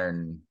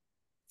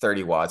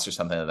 230 watts or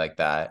something like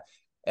that.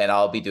 And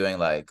I'll be doing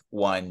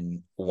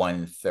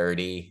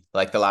 130.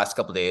 The last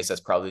couple of days, that's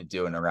probably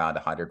doing around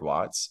 100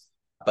 watts.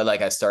 But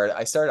I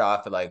started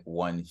off at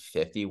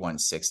 150,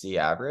 160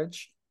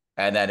 average.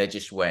 And then it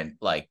just went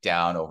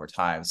down over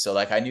time. So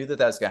I knew that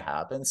was going to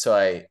happen. So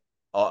I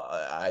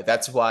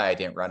that's why I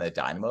didn't run a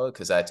dynamo,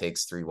 because that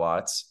takes 3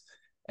 watts.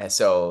 And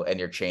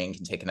your chain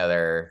can take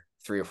another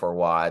 3 or 4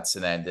 watts.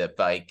 And then the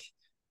bike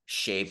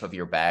shape of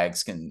your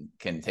bags can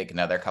take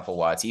another couple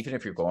watts. Even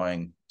if you're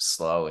going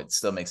slow, it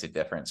still makes a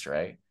difference,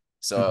 right?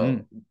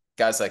 So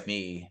guys like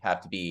me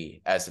have to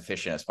be as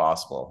efficient as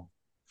possible,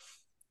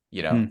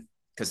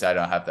 because I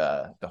don't have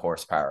the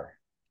horsepower.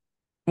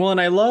 Well, and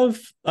I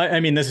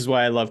mean, this is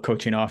why I love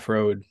coaching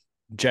off-road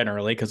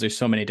generally, because there's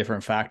so many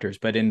different factors.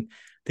 But in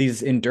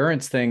these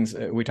endurance things,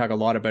 we talk a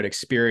lot about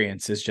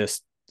experience is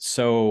just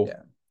so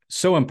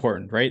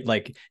important, right?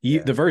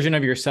 The version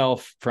of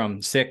yourself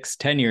from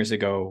 6-10 years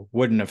ago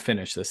wouldn't have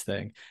finished this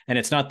thing. And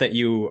it's not that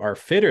you are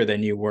fitter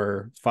than you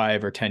were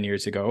 5 or 10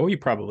 years ago. You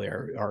probably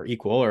are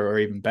equal or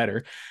even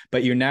better,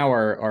 but you now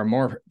are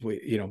more,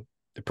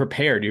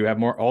 prepared. You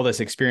have all this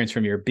experience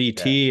from your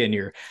BT and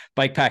your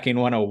bikepacking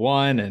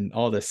 101 and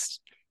all this.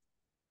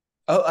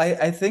 Oh,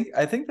 I think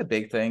the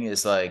big thing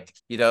is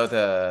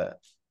the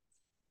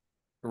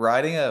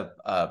riding a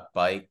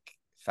bike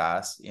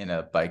fast in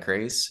a bike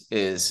race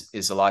is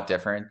a lot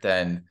different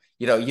than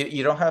you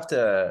don't have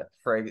to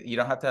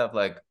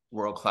have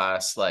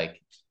world-class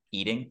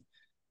eating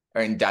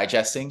or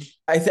digesting.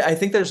 I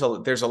think there's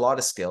a lot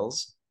of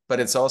skills,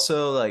 but it's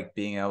also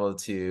being able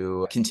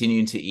to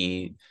continuing to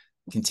eat,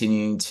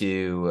 continuing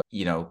to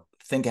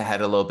think ahead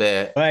a little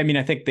bit. I mean,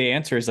 I think the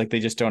answer is they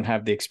just don't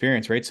have the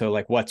experience, right? So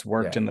what's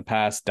worked in the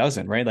past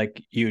doesn't, right?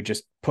 You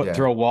just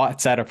throw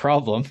watts at a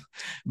problem,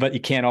 but you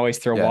can't always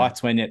throw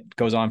watts when it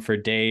goes on for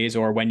days,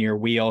 or when your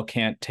wheel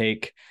can't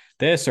take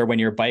this, or when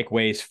your bike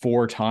weighs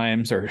 4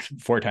 times, or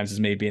 4 times is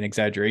maybe an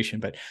exaggeration,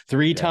 but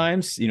 3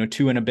 times,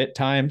 2 and a bit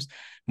times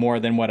more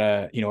than what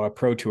a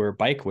pro tour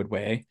bike would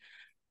weigh.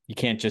 You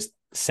can't just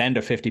send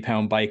a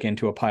 50-pound bike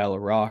into a pile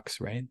of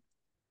rocks, right?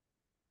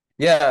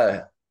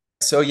 Yeah.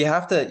 So you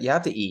have to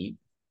eat.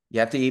 You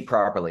have to eat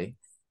properly.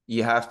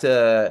 You have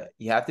to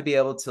be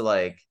able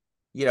to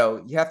you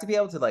have to be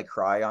able to like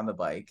cry on the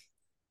bike.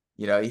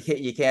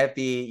 You can't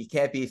be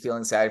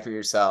feeling sad for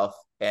yourself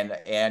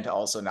and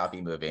also not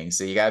be moving.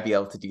 So you got to be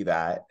able to do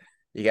that.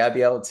 You got to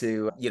be able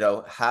to,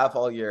 have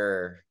all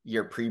your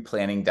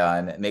pre-planning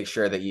done, make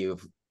sure that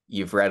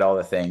you've read all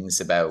the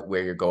things about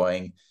where you're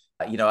going.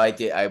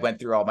 I went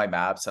through all my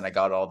maps and I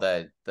got all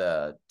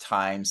the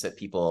times that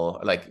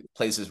people like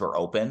places were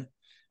open.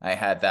 I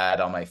had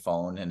that on my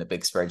phone in a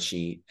big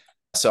spreadsheet.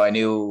 So I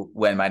knew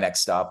when my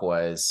next stop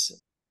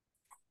was.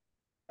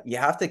 You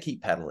have to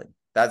keep pedaling.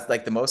 That's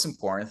like the most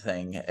important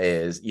thing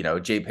is,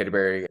 Jay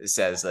Pitterbury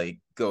says like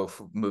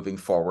moving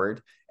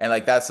forward. And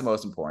like that's the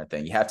most important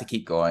thing. You have to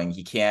keep going.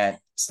 You can't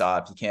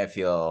stop. You can't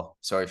feel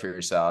sorry for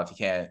yourself. You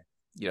can't,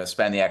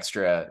 spend the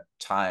extra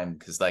time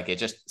because like it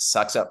just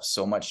sucks up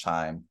so much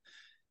time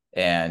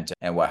and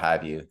what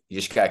have you. You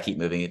just gotta keep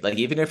moving. Like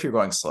even if you're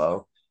going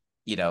slow,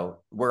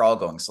 we're all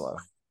going slow.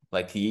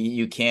 Like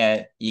you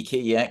can't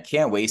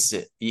waste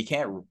it. You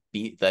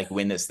can't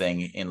win this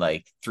thing in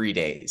like 3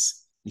 days.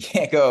 You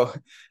can't go,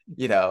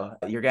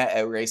 you're gonna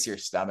outrace your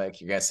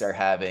stomach. You're gonna start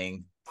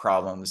having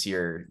problems.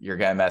 You're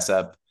gonna mess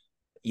up,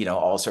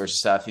 all sorts of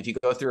stuff. If you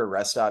go through a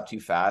rest stop too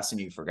fast and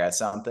you forget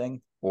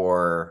something,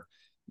 or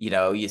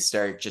you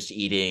start just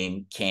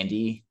eating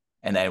candy,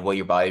 and then what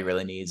your body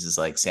really needs is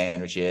like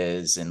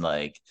sandwiches and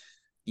like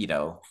I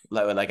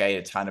ate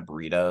a ton of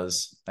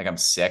burritos. Like I'm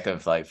sick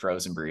of like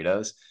frozen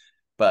burritos.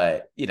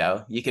 But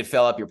you could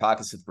fill up your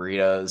pockets with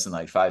burritos in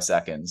like 5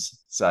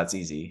 seconds. So that's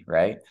easy,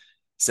 right?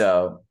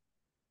 So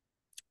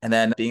and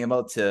then being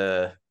able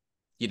to,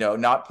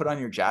 not put on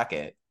your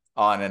jacket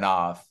on and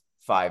off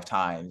 5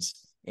 times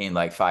in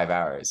like 5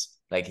 hours.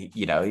 Like,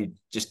 you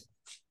just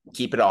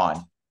keep it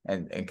on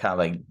and kind of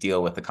like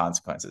deal with the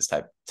consequences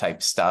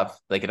type stuff.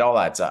 Like it all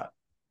adds up.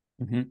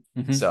 Mm-hmm,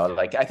 mm-hmm. So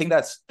like, I think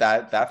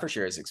that for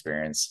sure is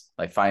experience,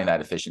 like finding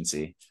that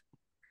efficiency.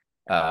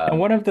 And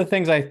one of the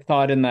things I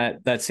thought in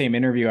that same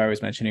interview I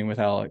was mentioning with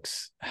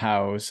Alex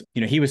Howes,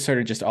 he was sort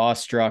of just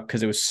awestruck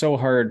because it was so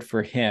hard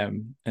for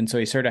him. And so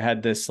he sort of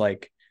had this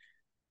like,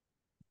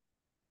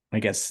 I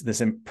guess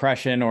this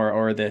impression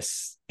or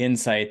this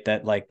insight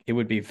that like it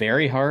would be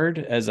very hard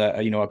as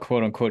a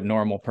quote unquote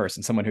normal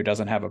person, someone who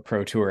doesn't have a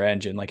Pro Tour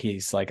engine. Like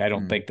he's like, I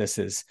don't think this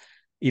is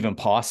even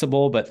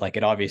possible, but like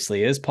it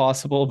obviously is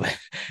possible, but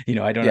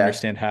I don't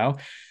understand how.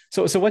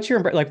 So what's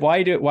your like?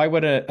 Why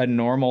would a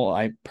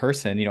normal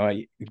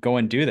person go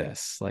and do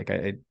this? Like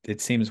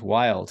it seems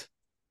wild.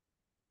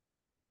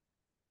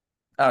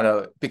 I don't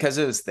know, because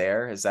it was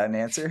there. Is that an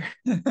answer?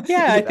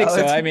 Yeah, I think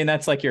so. I mean,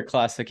 that's like your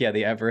classic,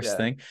 the Everest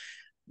thing.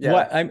 Yeah.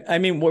 What I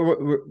mean,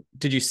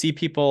 did you see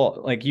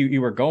people like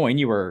you were going?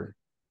 You were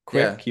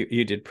quick. Yeah.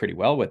 You did pretty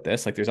well with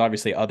this. Like, there's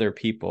obviously other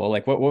people.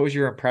 Like, what was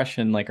your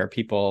impression? Like, are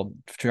people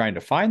trying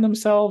to find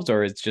themselves,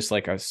 or it's just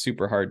like a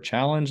super hard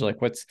challenge?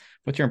 Like, what's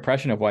your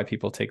impression of why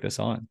people take this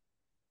on?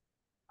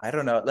 I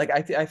don't know. Like,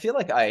 I feel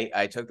like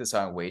I took this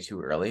on way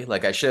too early.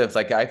 Like, I should have.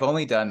 Like, I've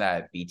only done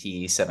that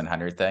BT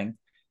 700 thing,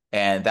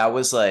 and that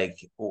was like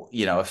a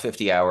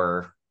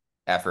 50-hour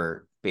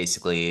effort,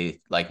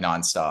 basically, like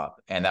nonstop,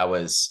 and that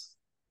was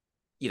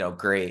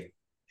great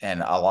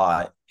and a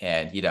lot.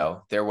 And,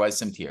 there was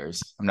some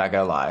tears. I'm not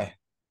gonna lie,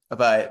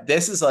 but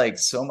this is like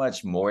so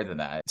much more than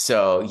that.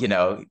 So, you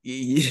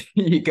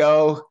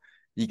go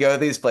to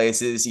these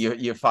places,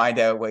 you find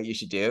out what you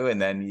should do,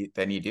 and then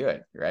you do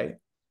it. Right.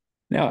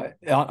 Now,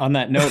 on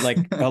that note, like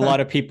a lot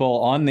of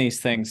people on these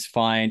things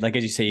find, like,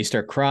 as you say, you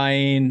start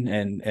crying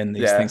and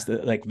these things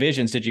that, like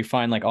visions. Did you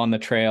find like on the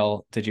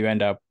trail, did you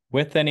end up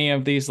with any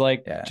of these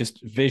like just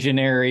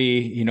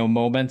visionary,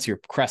 moments? You're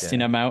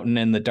cresting a mountain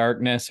in the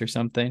darkness or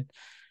something?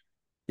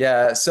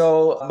 Yeah.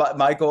 So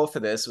my goal for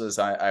this was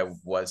I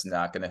was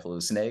not going to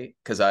hallucinate,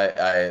 because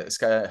I was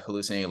kind of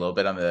hallucinating a little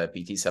bit on the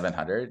BT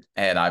 700,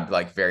 and I'm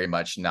like very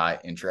much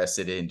not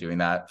interested in doing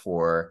that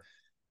for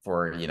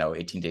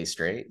 18 days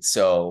straight.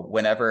 So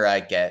whenever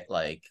I get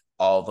like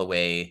all the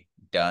way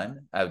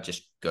done, I would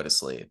just go to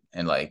sleep,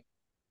 and like,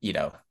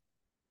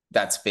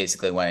 that's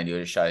basically when I knew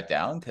to shut it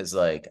down, because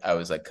like I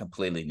was like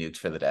completely nuked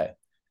for the day.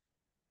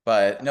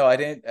 But no, I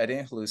didn't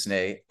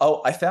hallucinate.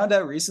 Oh, I found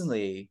out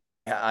recently.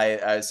 I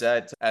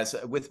was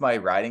with my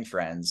riding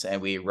friends, and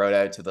we rode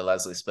out to the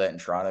Leslie Split in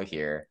Toronto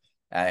here.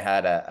 And I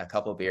had a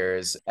couple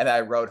beers, and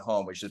I rode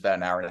home, which is about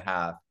an hour and a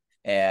half.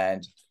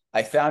 And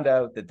I found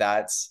out that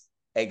that's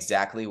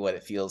exactly what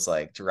it feels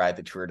like to ride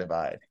the Tour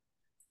Divide.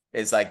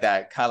 It's like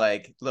that kind of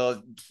like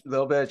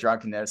little bit of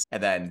drunkenness,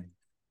 and then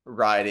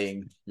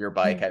riding your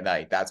bike at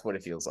night. That's what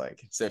it feels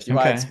like. So if you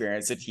want to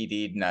experience a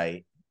TD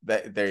night,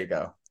 there you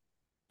go.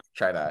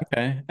 Try that.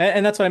 Okay.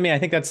 And that's what I mean. I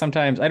think that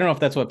sometimes, I don't know if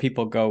that's what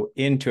people go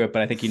into it,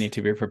 but I think you need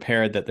to be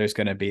prepared that there's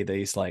going to be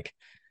these like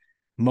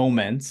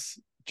moments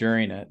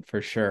during it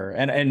for sure.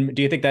 And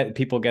do you think that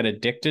people get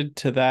addicted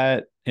to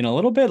that in a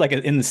little bit, like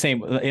in the same,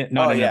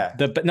 not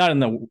in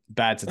the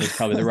bad sense, it's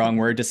probably the wrong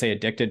word to say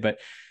addicted, but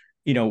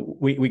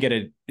we get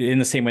it in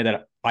the same way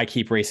that I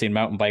keep racing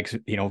mountain bikes,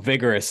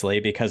 vigorously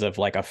because of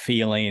like a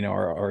feeling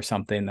or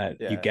something that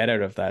you get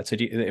out of that. So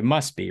it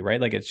must be,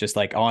 right? Like, it's just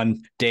like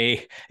on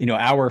day,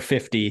 hour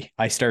 50,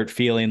 I start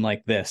feeling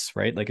like this,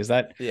 right? Like, is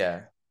that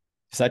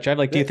drive?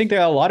 Like, do you think there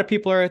are a lot of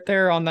people are out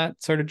there on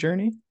that sort of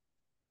journey?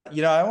 I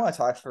don't want to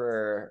talk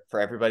for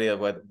everybody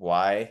about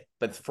why,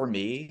 but for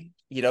me,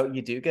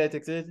 you do get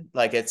addicted.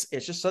 Like it's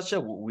just such a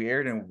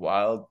weird and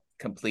wild,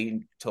 complete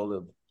and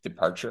total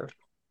departure.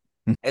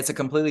 It's a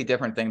completely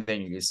different thing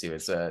than you're used to.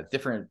 It's a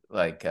different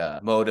like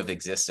mode of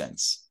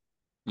existence,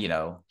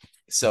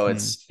 So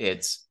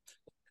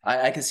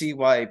I can see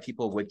why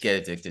people would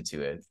get addicted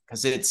to it,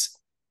 because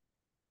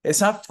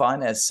it's not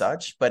fun as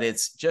such, but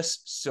it's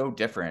just so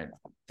different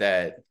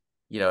that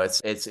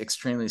it's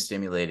extremely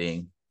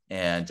stimulating.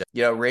 And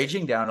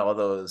raging down all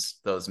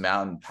those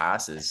mountain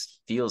passes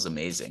feels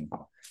amazing.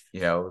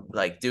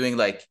 Like doing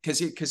like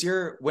because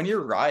you're when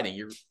you're riding,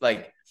 you're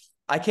like,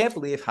 I can't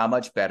believe how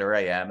much better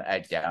I am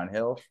at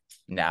downhill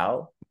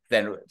now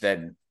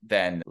than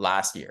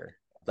last year.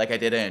 Like I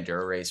did an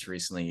enduro race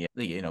recently,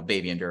 baby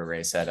enduro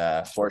race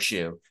at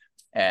Horseshoe,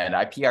 and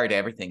I PR'd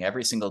everything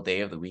every single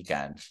day of the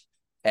weekend.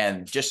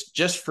 And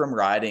just from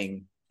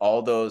riding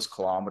all those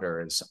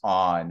kilometers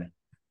on,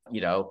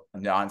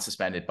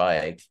 non-suspended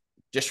bike,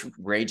 just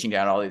raging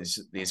down all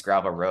these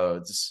gravel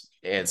roads,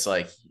 it's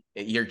like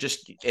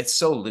it's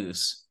so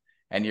loose,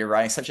 and you're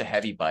riding such a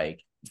heavy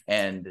bike,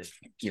 and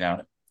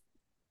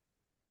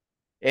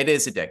it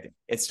is addicting.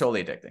 It's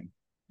totally addicting.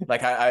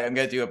 Like I'm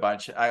gonna do a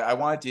bunch. I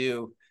want to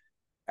do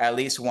at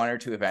least one or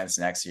two events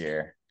next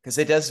year, because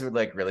it does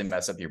like really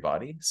mess up your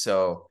body.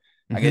 So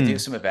I'm gonna do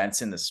some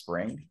events in the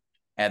spring,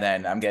 and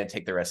then I'm gonna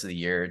take the rest of the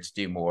year to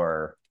do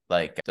more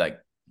like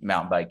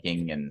mountain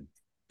biking and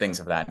things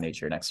of that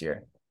nature next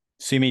year.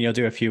 So you mean you'll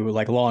do a few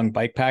like long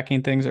bike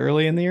packing things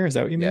early in the year? Is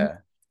that what you mean?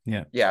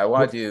 Yeah. I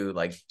want to do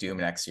like Doom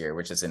next year,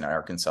 which is in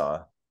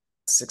Arkansas,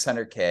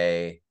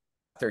 600K,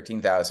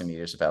 13,000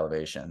 meters of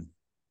elevation.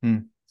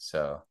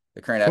 So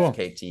the current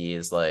FKT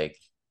is like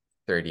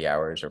 30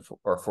 hours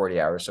or 40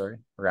 hours, sorry,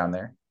 around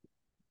there.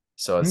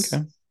 So it's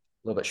a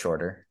little bit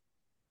shorter.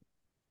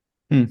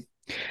 I'm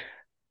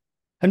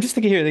just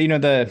thinking here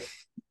that,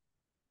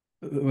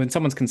 when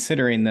someone's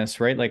considering this,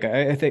 right? Like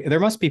I think there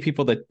must be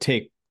people that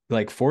take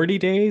like 40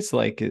 days.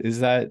 Like, is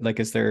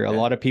there a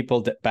lot of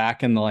people that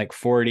back in the like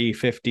 40,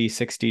 50,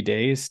 60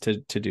 days to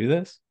do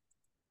this?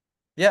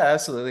 Yeah,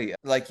 absolutely.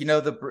 Like,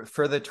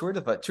 for the Tour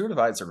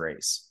Divide's a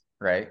race,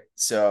 right?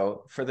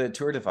 So for the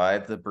Tour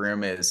Divide, the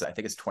Broom is, I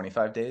think it's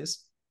 25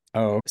 days.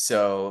 Oh,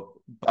 so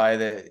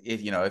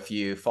if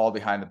you fall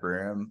behind the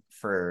Broom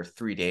for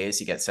 3 days,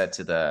 you get set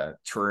to the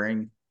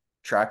touring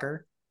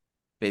tracker,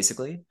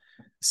 basically.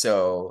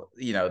 So,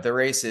 the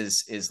race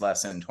is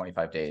less than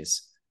 25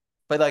 days,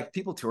 but like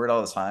people tour it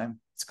all the time.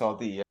 It's called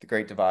the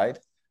Great Divide.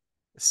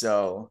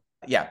 So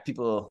yeah,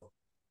 people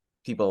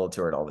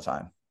tour it all the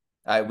time.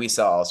 We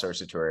saw all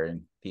sorts of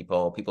touring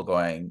people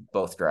going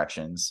both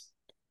directions.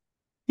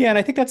 Yeah, and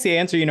I think that's the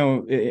answer,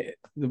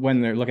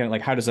 when they're looking at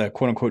like how does a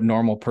quote unquote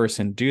normal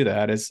person do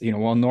that, is,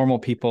 normal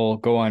people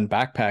go on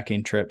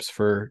backpacking trips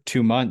for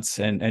 2 months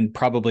and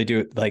probably do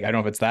it, like, I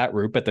don't know if it's that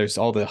route, but there's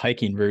all the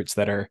hiking routes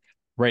that are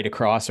right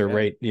across or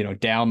right,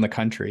 down the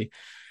country.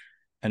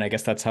 And I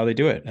guess that's how they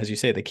do it. As you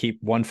say, they keep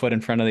one foot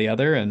in front of the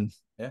other and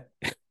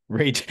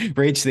rage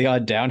the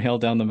odd downhill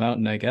down the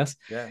mountain, I guess.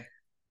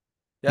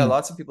 Yeah.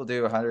 Lots of people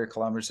do 100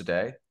 kilometers a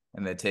day,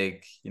 and they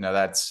take,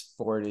 that's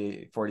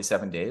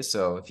 47 days.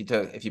 So if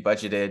you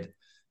budgeted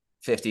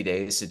 50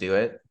 days to do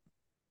it,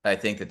 I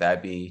think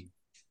that'd be,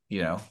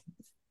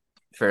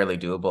 fairly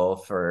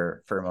doable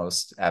for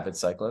most avid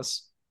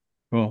cyclists.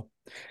 Cool.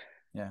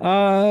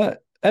 Yeah.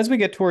 As we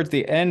get towards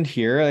the end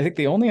here, I think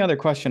the only other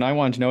question I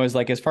wanted to know is,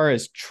 like, as far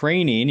as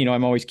training,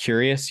 I'm always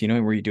curious,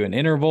 were you doing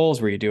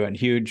intervals? Were you doing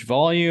huge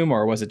volume,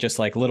 or was it just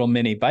like little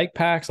mini bike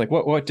packs? Like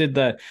what did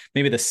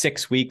maybe the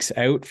 6 weeks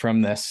out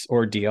from this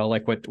ordeal,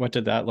 like what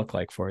did that look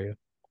like for you?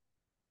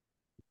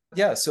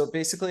 Yeah. So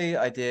basically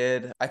I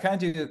kind of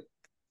do kind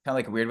of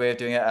like a weird way of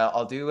doing it.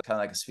 I'll do kind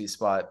of like a sweet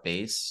spot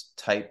base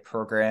type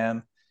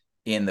program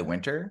in the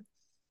winter.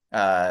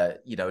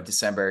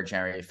 December,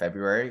 January,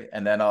 February,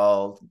 and then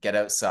I'll get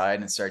outside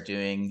and start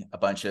doing a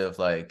bunch of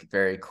like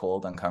very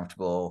cold,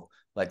 uncomfortable,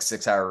 like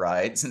 6-hour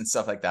rides and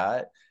stuff like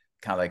that,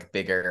 kind of like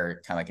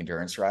bigger, kind of like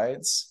endurance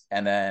rides.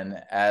 And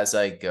then as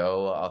I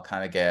go,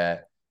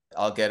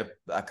 I'll get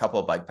a couple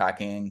of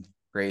bikepacking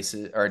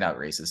races, or not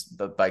races,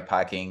 but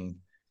bikepacking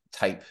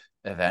type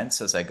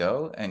events as I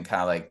go, and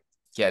kind of like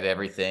get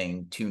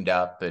everything tuned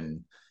up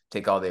and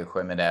take all the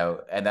equipment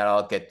out. And then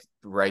I'll get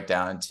right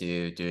down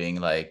to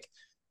doing like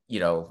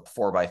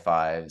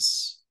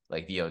 4x5s,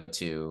 like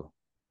VO2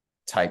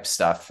 type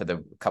stuff for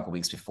the couple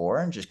weeks before,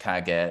 and just kind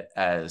of get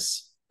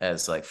as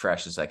like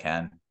fresh as I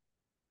can.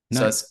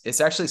 Nice. So it's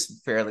actually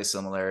fairly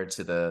similar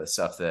to the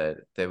stuff that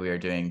we are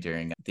doing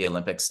during the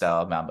Olympic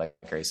style mountain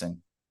bike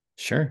racing.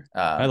 Sure.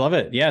 I love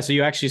it. Yeah. So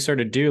you actually sort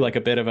of do like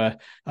a bit of a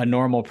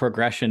normal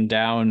progression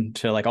down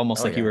to like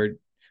almost you were,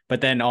 but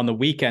then on the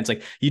weekends,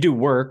 like you do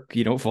work,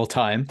 full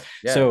time.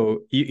 Yeah.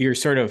 So you're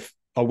sort of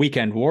a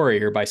weekend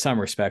warrior by some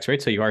respects,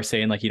 right? So you are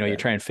saying like, you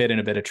try and fit in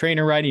a bit of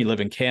trainer riding. You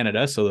live in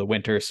Canada, so the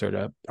winters sort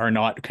of are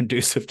not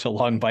conducive to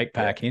long bike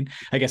Yeah. packing,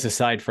 I guess,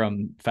 aside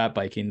from fat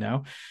biking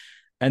now.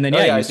 And then, Oh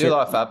yeah, yeah, you I do a sort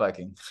lot of fat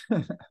biking.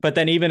 but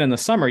then even in the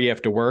summer, you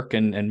have to work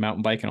and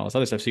mountain bike and all this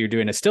other stuff. So you're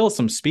doing it's still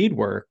some speed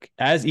work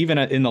as even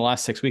in the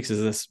last 6 weeks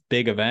is this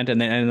big event. And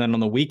then on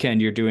the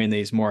weekend, you're doing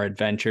these more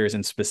adventures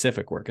and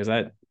specific work. Is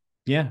that,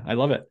 yeah, I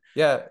love it.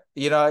 Yeah,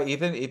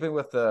 even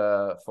with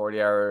the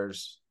 40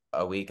 hours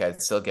a week,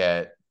 I'd still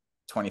get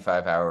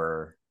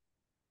 25-hour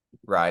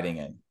riding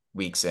in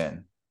weeks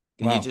in.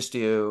 You Wow. just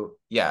do,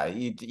 yeah,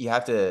 you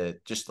have to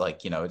just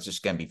like, it's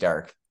just gonna be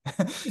dark.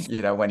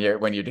 When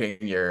you're doing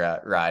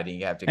your riding,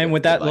 you have to And get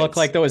would good that look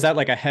like lights. though? Is that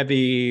like a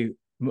heavy,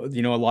 a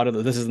lot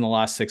of this is in the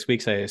last 6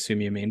 weeks, I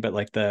assume you mean, but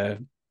like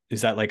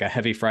is that like a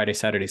heavy Friday,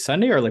 Saturday,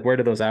 Sunday, or like where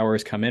do those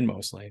hours come in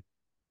mostly?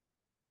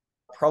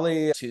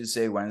 Probably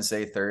Tuesday,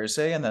 Wednesday,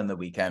 Thursday, and then the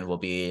weekend will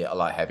be a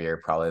lot heavier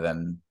probably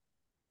than,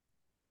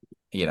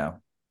 you know.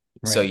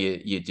 So Right.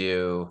 you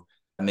do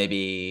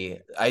maybe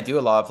I do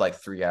a lot of like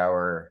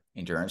 3-hour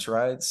endurance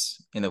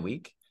rides in the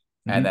week.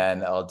 And Mm-hmm.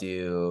 then I'll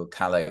do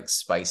kind of like a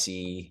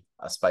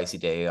spicy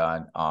day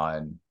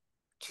on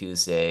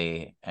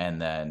Tuesday,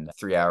 and then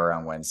 3-hour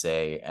on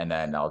Wednesday, and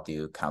then I'll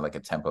do kind of like a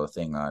tempo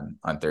thing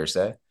on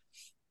Thursday.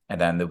 And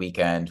then the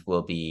weekend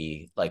will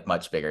be like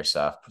much bigger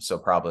stuff. So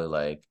probably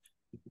like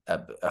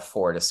a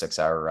 4 to 6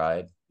 hour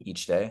ride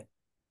each day.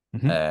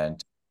 Mm-hmm.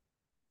 And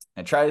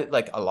try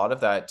like a lot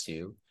of that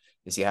too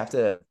is you have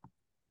to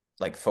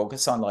like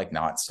focus on like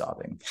not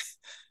stopping.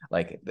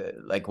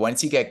 Like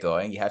once you get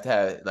going, you have to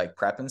have like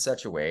prep in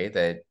such a way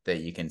that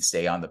you can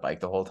stay on the bike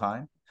the whole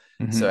time.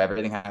 So Mm-hmm.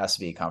 everything has to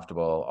be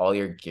comfortable, all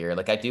your gear.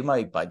 Like I do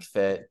my bike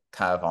fit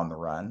kind of on the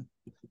run.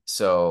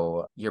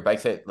 So your bike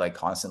fit like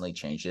constantly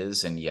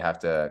changes and you have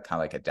to kind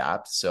of like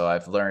adapt. So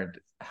I've learned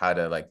how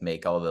to like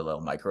make all the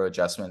little micro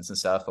adjustments and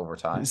stuff over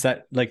Is time.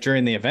 that like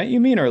during the event you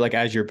mean, or like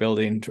as you're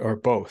building, or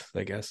both,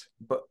 I guess?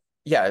 But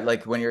yeah,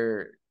 like when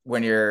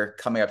you're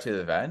coming up to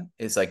the event,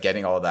 it's like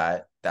getting all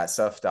that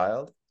stuff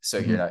dialed. So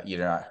you're Mm-hmm.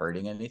 not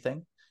hurting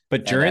anything.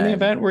 But And during the then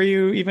event, were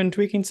you even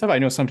tweaking stuff? I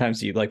know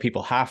sometimes you like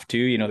people have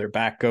to, their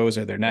back goes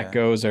or their neck yeah.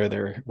 goes or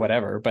their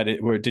whatever. But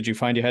did you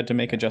find you had to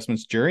make Yeah.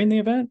 adjustments during the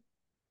event?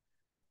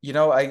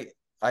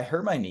 I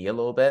hurt my knee a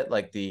little bit,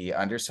 like the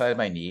underside of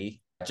my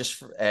knee,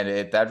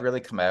 and that really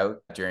come out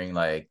during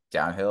like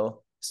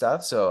downhill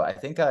stuff. So I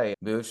think I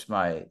moved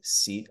my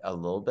seat a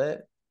little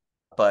bit,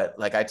 but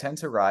like I tend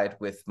to ride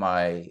with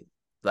my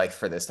like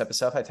for this type of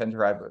stuff, I tend to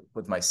ride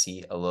with my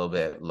seat a little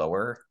bit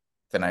lower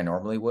than I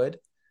normally would,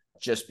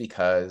 just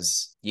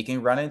because you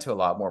can run into a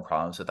lot more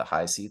problems with a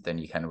high seat than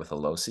you can with a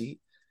low seat.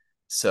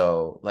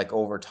 So like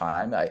over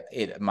time,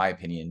 in my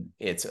opinion,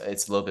 it's a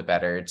little bit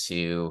better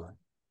to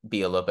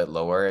be a little bit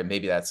lower, and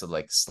maybe that's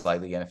like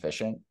slightly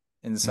inefficient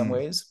in some Mm.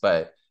 ways,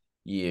 but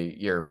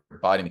your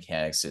body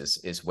mechanics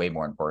is way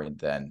more important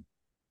than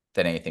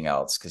anything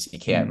else because you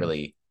can't Mm.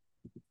 really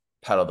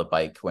pedal the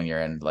bike when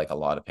you're in like a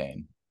lot of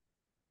pain.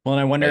 Well,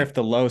 and I wonder if Like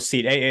the low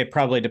seat, it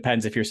probably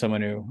depends if you're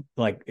someone who,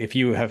 like, if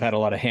you have had a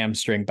lot of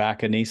hamstring,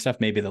 back, and knee stuff,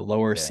 maybe the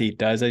lower yeah, seat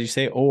does, as you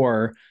say,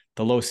 or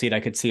the low seat,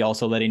 I could see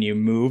also letting you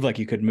move. Like,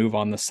 you could move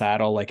on the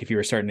saddle. Like, if you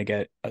were starting to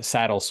get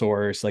saddle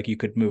sores, like, you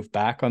could move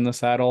back on the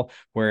saddle.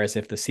 Whereas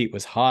if the seat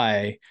was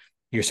high,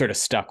 you're sort of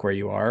stuck where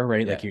you are,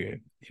 right? Like,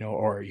 yeah,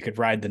 or you could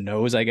ride the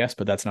nose, I guess,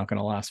 but that's not going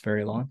to last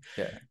very long.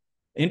 yeah. So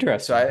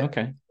Interesting. I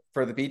Okay.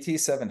 for the BT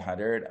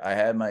 700, I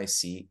had my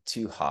seat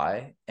too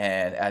high,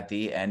 and at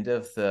the end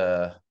of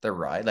the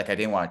ride, like I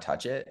didn't want to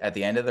touch it. At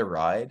the end of the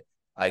ride,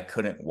 I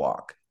couldn't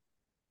walk.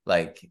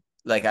 Like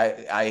like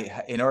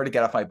I in order to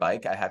get off my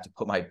bike, I have to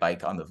put my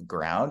bike on the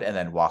ground and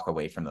then walk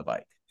away from the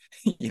bike.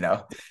 you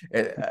know,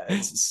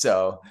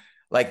 so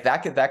like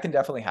that can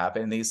definitely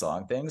happen in these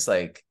long things.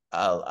 Like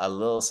a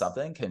little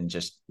something can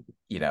just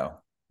you know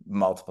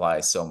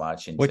multiply so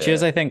much Which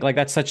is, into I think, like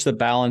that's such the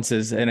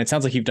balances. And it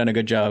sounds like you've done a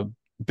good job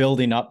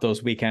building up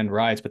those weekend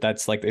rides, but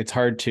that's like, it's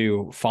hard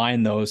to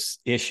find those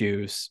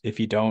issues if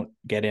you don't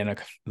get in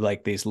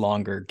like these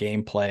longer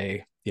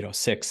gameplay,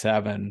 6,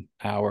 7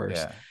 hours.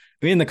 yeah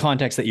In the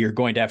context that you're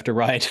going to have to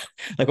ride,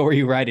 like, what were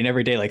you riding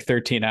every day, like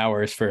 13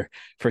 hours for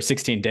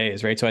 16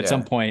 days, right? So at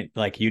some yeah point,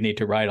 like you need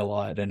to ride a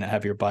lot and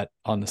have your butt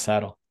on the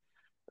saddle.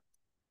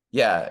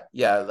 yeah.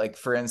 Like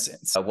for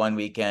instance, one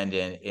weekend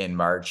in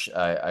March,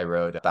 I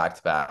rode back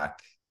to back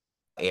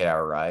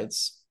 8-hour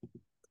rides.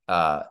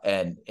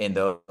 And in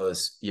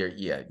those, you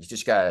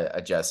just gotta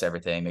adjust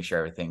everything, make sure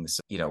everything's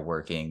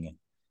working,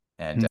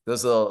 and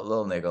those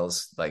little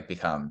niggles like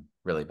become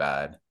really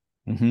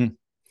Mm-hmm.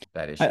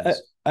 bad I, I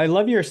issues. I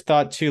love your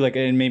thought too. Like,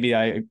 and maybe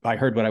I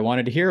heard what I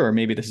wanted to hear, or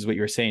maybe this is what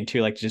you were saying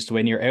too. Like, just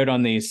when you're out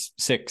on these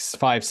 6,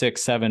 5,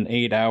 6, 7,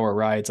 8 hour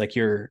rides, like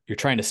you're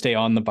trying to stay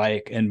on the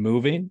bike and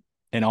moving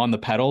and on the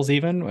pedals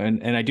even.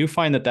 And I do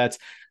find that's,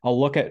 I'll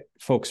look at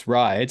folks'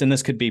 rides, and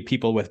this could be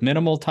people with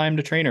minimal time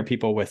to train or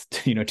people with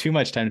too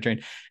much time to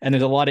train. And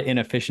there's a lot of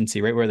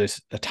inefficiency, right? Where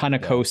there's a ton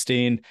of Yeah,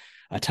 coasting,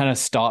 a ton of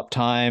stop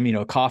time,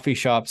 coffee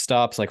shop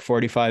stops, like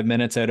 45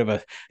 minutes out of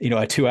a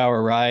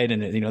 2-hour ride.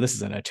 And, this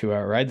isn't a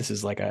 2-hour ride. This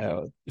is like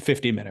a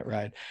 50-minute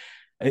ride.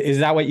 Is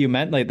that what you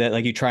meant? Like that,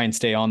 like you try and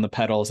stay on the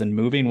pedals and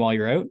moving while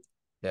you're out?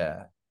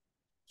 Yeah.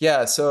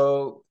 Yeah.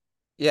 So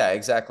yeah,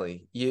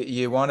 exactly.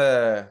 You want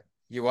to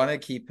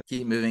keep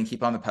moving,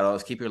 keep on the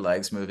pedals, keep your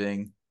legs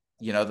moving.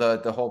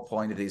 The whole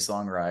point of these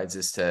long rides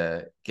is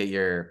to get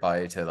your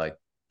body to like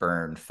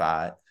burn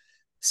fat.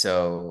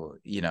 So,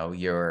 you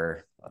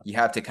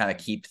have to kind of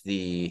keep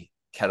the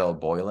kettle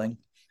boiling,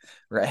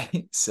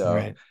 right? So,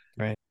 Right.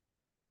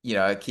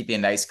 Right. keeping a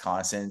nice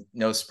constant,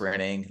 no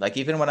sprinting. Like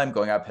even when I'm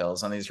going up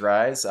hills on these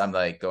rides, I'm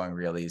like going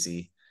real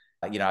easy.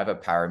 I have a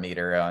power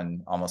meter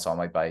on almost all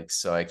my bikes,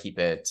 so I keep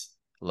it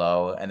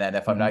low. And then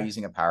if I'm not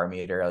using a power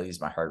meter, I'll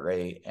use my heart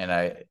rate. And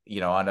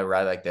on a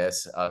ride like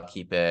this, I'll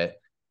keep it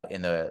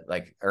in the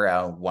like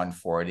around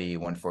 140,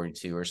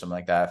 142 or something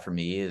like that. For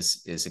me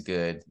is a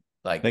good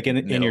like in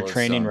your middle of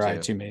training zone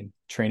rides, two. you mean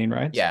training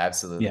rides? Yeah, Yeah.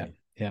 absolutely.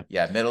 Yeah.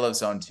 Yeah, middle of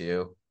zone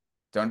two.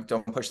 Don't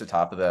push the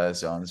top of the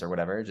zones or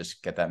whatever.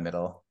 Just get that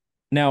middle.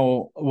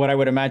 Now, what I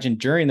would imagine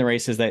during the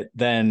race is that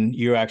then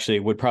you actually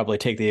would probably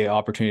take the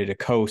opportunity to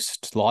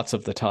coast lots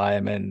of the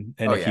time, and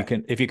Oh if you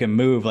yeah. can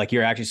move, like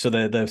you're actually, so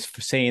the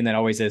saying that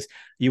always is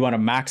you want to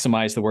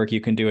maximize the work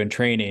you can do in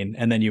training,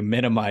 and then you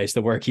minimize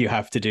the work you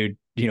have to do,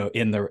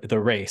 in the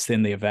race,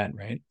 in the event,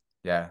 right?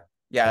 Yeah.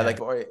 Yeah. Yeah.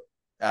 Like,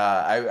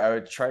 I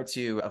would try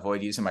to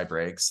avoid using my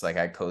brakes. Like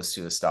I coast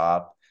to a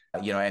stop.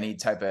 Any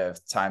type of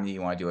time that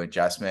you want to do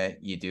adjustment,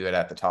 you do it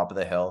at the top of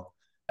the hill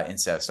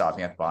instead of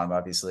stopping at the bottom,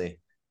 obviously.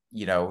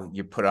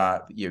 You put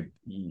on you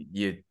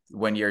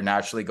when you're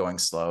naturally going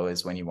slow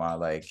is when you want to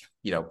like,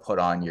 put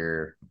on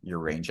your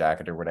rain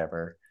jacket or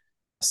whatever,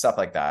 stuff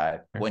like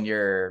that.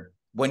 Sure.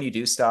 When you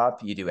do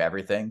stop, you do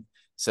everything.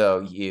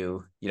 So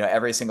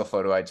every single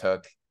photo I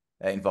took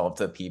involved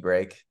a pee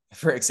break,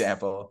 for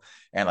example,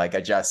 and like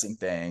adjusting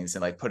things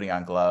and like putting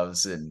on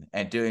gloves and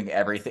doing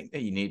everything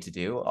that you need to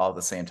do all at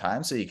the same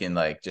time, so you can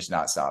like just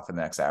not stop for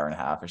the next hour and a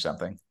half or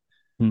something.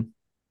 Hmm.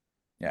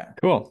 Yeah.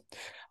 Cool.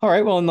 All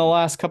right. Well, in the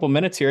last couple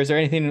minutes here, is there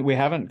anything that we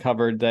haven't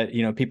covered that,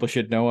 people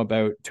should know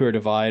about Tour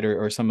Divide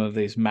or some of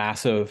these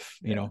massive,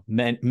 Yeah.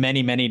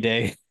 many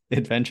day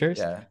adventures?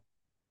 Yeah.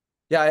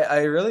 Yeah,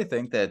 I really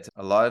think that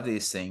a lot of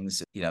these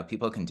things,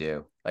 people can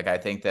do. Like, I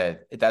think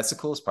that that's the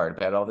coolest part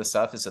about all this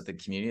stuff is that the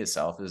community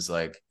itself is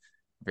like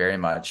very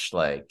much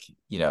like,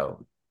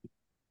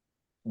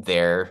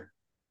 there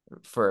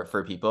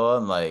for people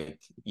and like,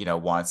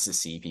 wants to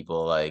see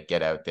people like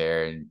get out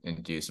there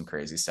and do some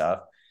crazy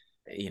stuff.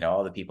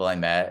 All the people I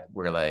met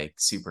were like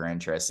super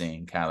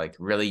interesting, kind of like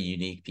really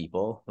unique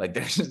people. Like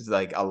there's just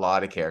like a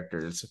lot of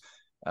characters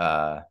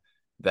uh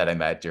that I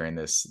met during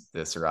this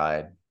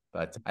ride.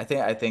 But I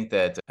think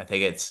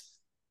it's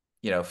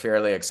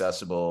fairly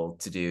accessible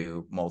to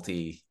do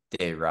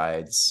multi-day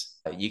rides.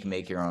 You can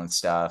make your own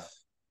stuff.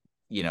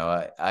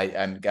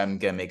 I'm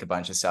gonna make a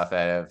bunch of stuff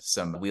out of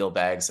some wheel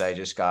bags I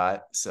just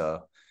got.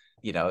 So,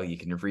 you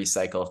can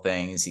recycle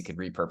things, you can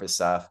repurpose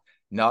stuff.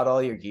 Not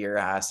all your gear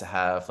has to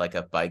have like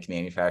a bike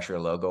manufacturer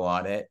logo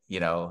on it.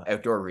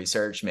 Outdoor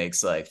Research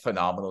makes like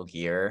phenomenal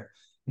gear.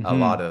 A Mm-hmm.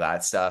 lot of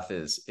that stuff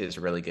is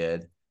really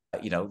good.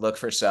 Look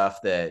for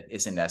stuff that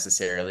isn't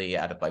necessarily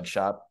at a bike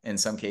shop in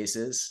some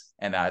cases,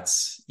 and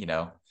that's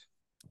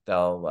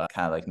they'll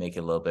kind of like make it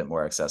a little bit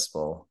more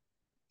accessible.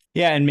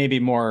 Yeah, and maybe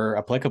more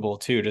applicable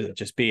too to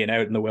just being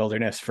out in the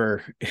wilderness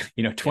for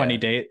 20 Yeah,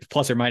 days,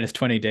 plus or minus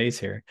 20 days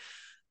here.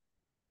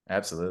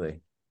 absolutely.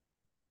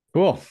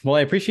 Cool. Well,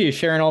 I appreciate you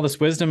sharing all this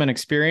wisdom and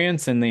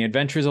experience and the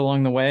adventures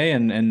along the way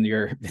and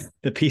your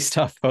the pea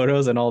stuff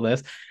photos and all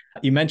this.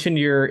 You mentioned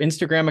your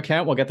Instagram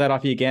account. We'll get that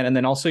off you again. And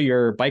then also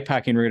your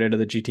bikepacking route out of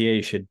the GTA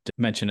you should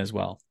mention as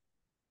well.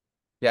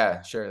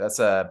 Yeah, sure. That's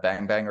a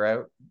bang bang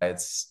route.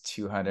 It's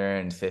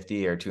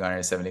 250 or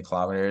 270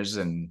 kilometers,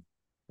 and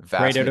Right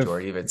vast out of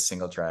majority of it's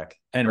single track.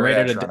 and Right right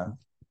out out of of Toronto.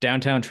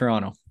 downtown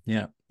Toronto.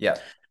 Yeah. Yeah,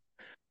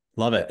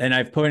 Love it. yeah, And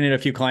I've pointed a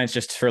few clients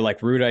just for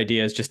like route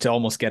ideas, just to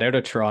almost get out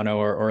of Toronto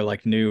or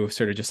like new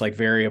sort of just like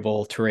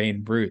variable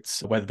terrain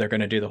routes, whether they're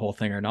going to do the whole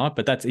thing or not.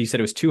 But you said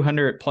it was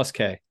 200 plus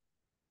K.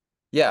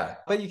 yeah.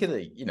 But you can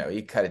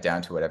you cut it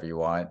down to whatever you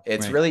want.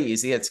 It's Right. really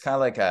easy. It's kind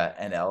of like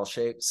an L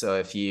shape. So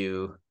if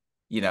you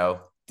know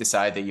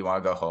decide that you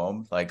want to go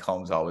home, like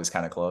home's always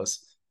kind of close,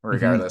 Mm-hmm.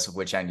 regardless of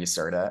which end you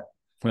start at.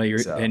 Well,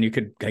 So you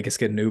could, I guess,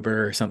 get an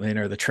Uber or something,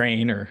 or the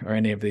train, or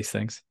any of these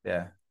things.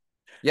 yeah.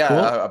 Yeah, Cool.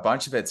 a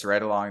bunch of it's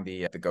right along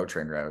the GO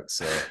train route,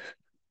 so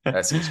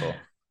that's useful.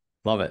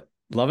 Love it.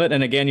 Love it.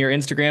 And again, your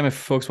Instagram, if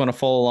folks want to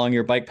follow along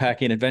your bike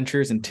packing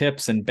adventures and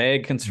tips and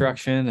bag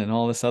construction and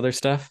all this other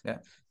stuff. Yeah,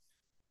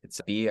 it's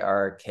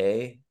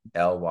BRKLYN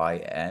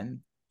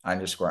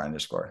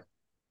 __.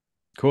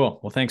 Cool.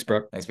 Well, thanks,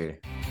 Brooke. Thanks, Peter.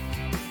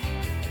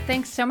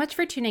 Thanks so much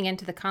for tuning in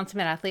to the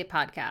Consummate Athlete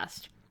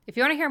podcast. If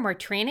you want to hear more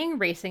training,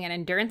 racing, and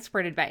endurance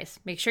sport advice,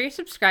 make sure you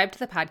subscribe to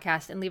the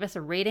podcast and leave us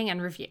a rating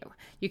and review.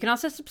 You can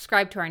also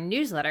subscribe to our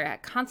newsletter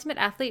at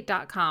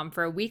consummateathlete.com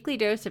for a weekly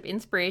dose of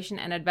inspiration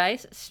and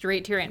advice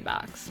straight to your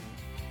inbox.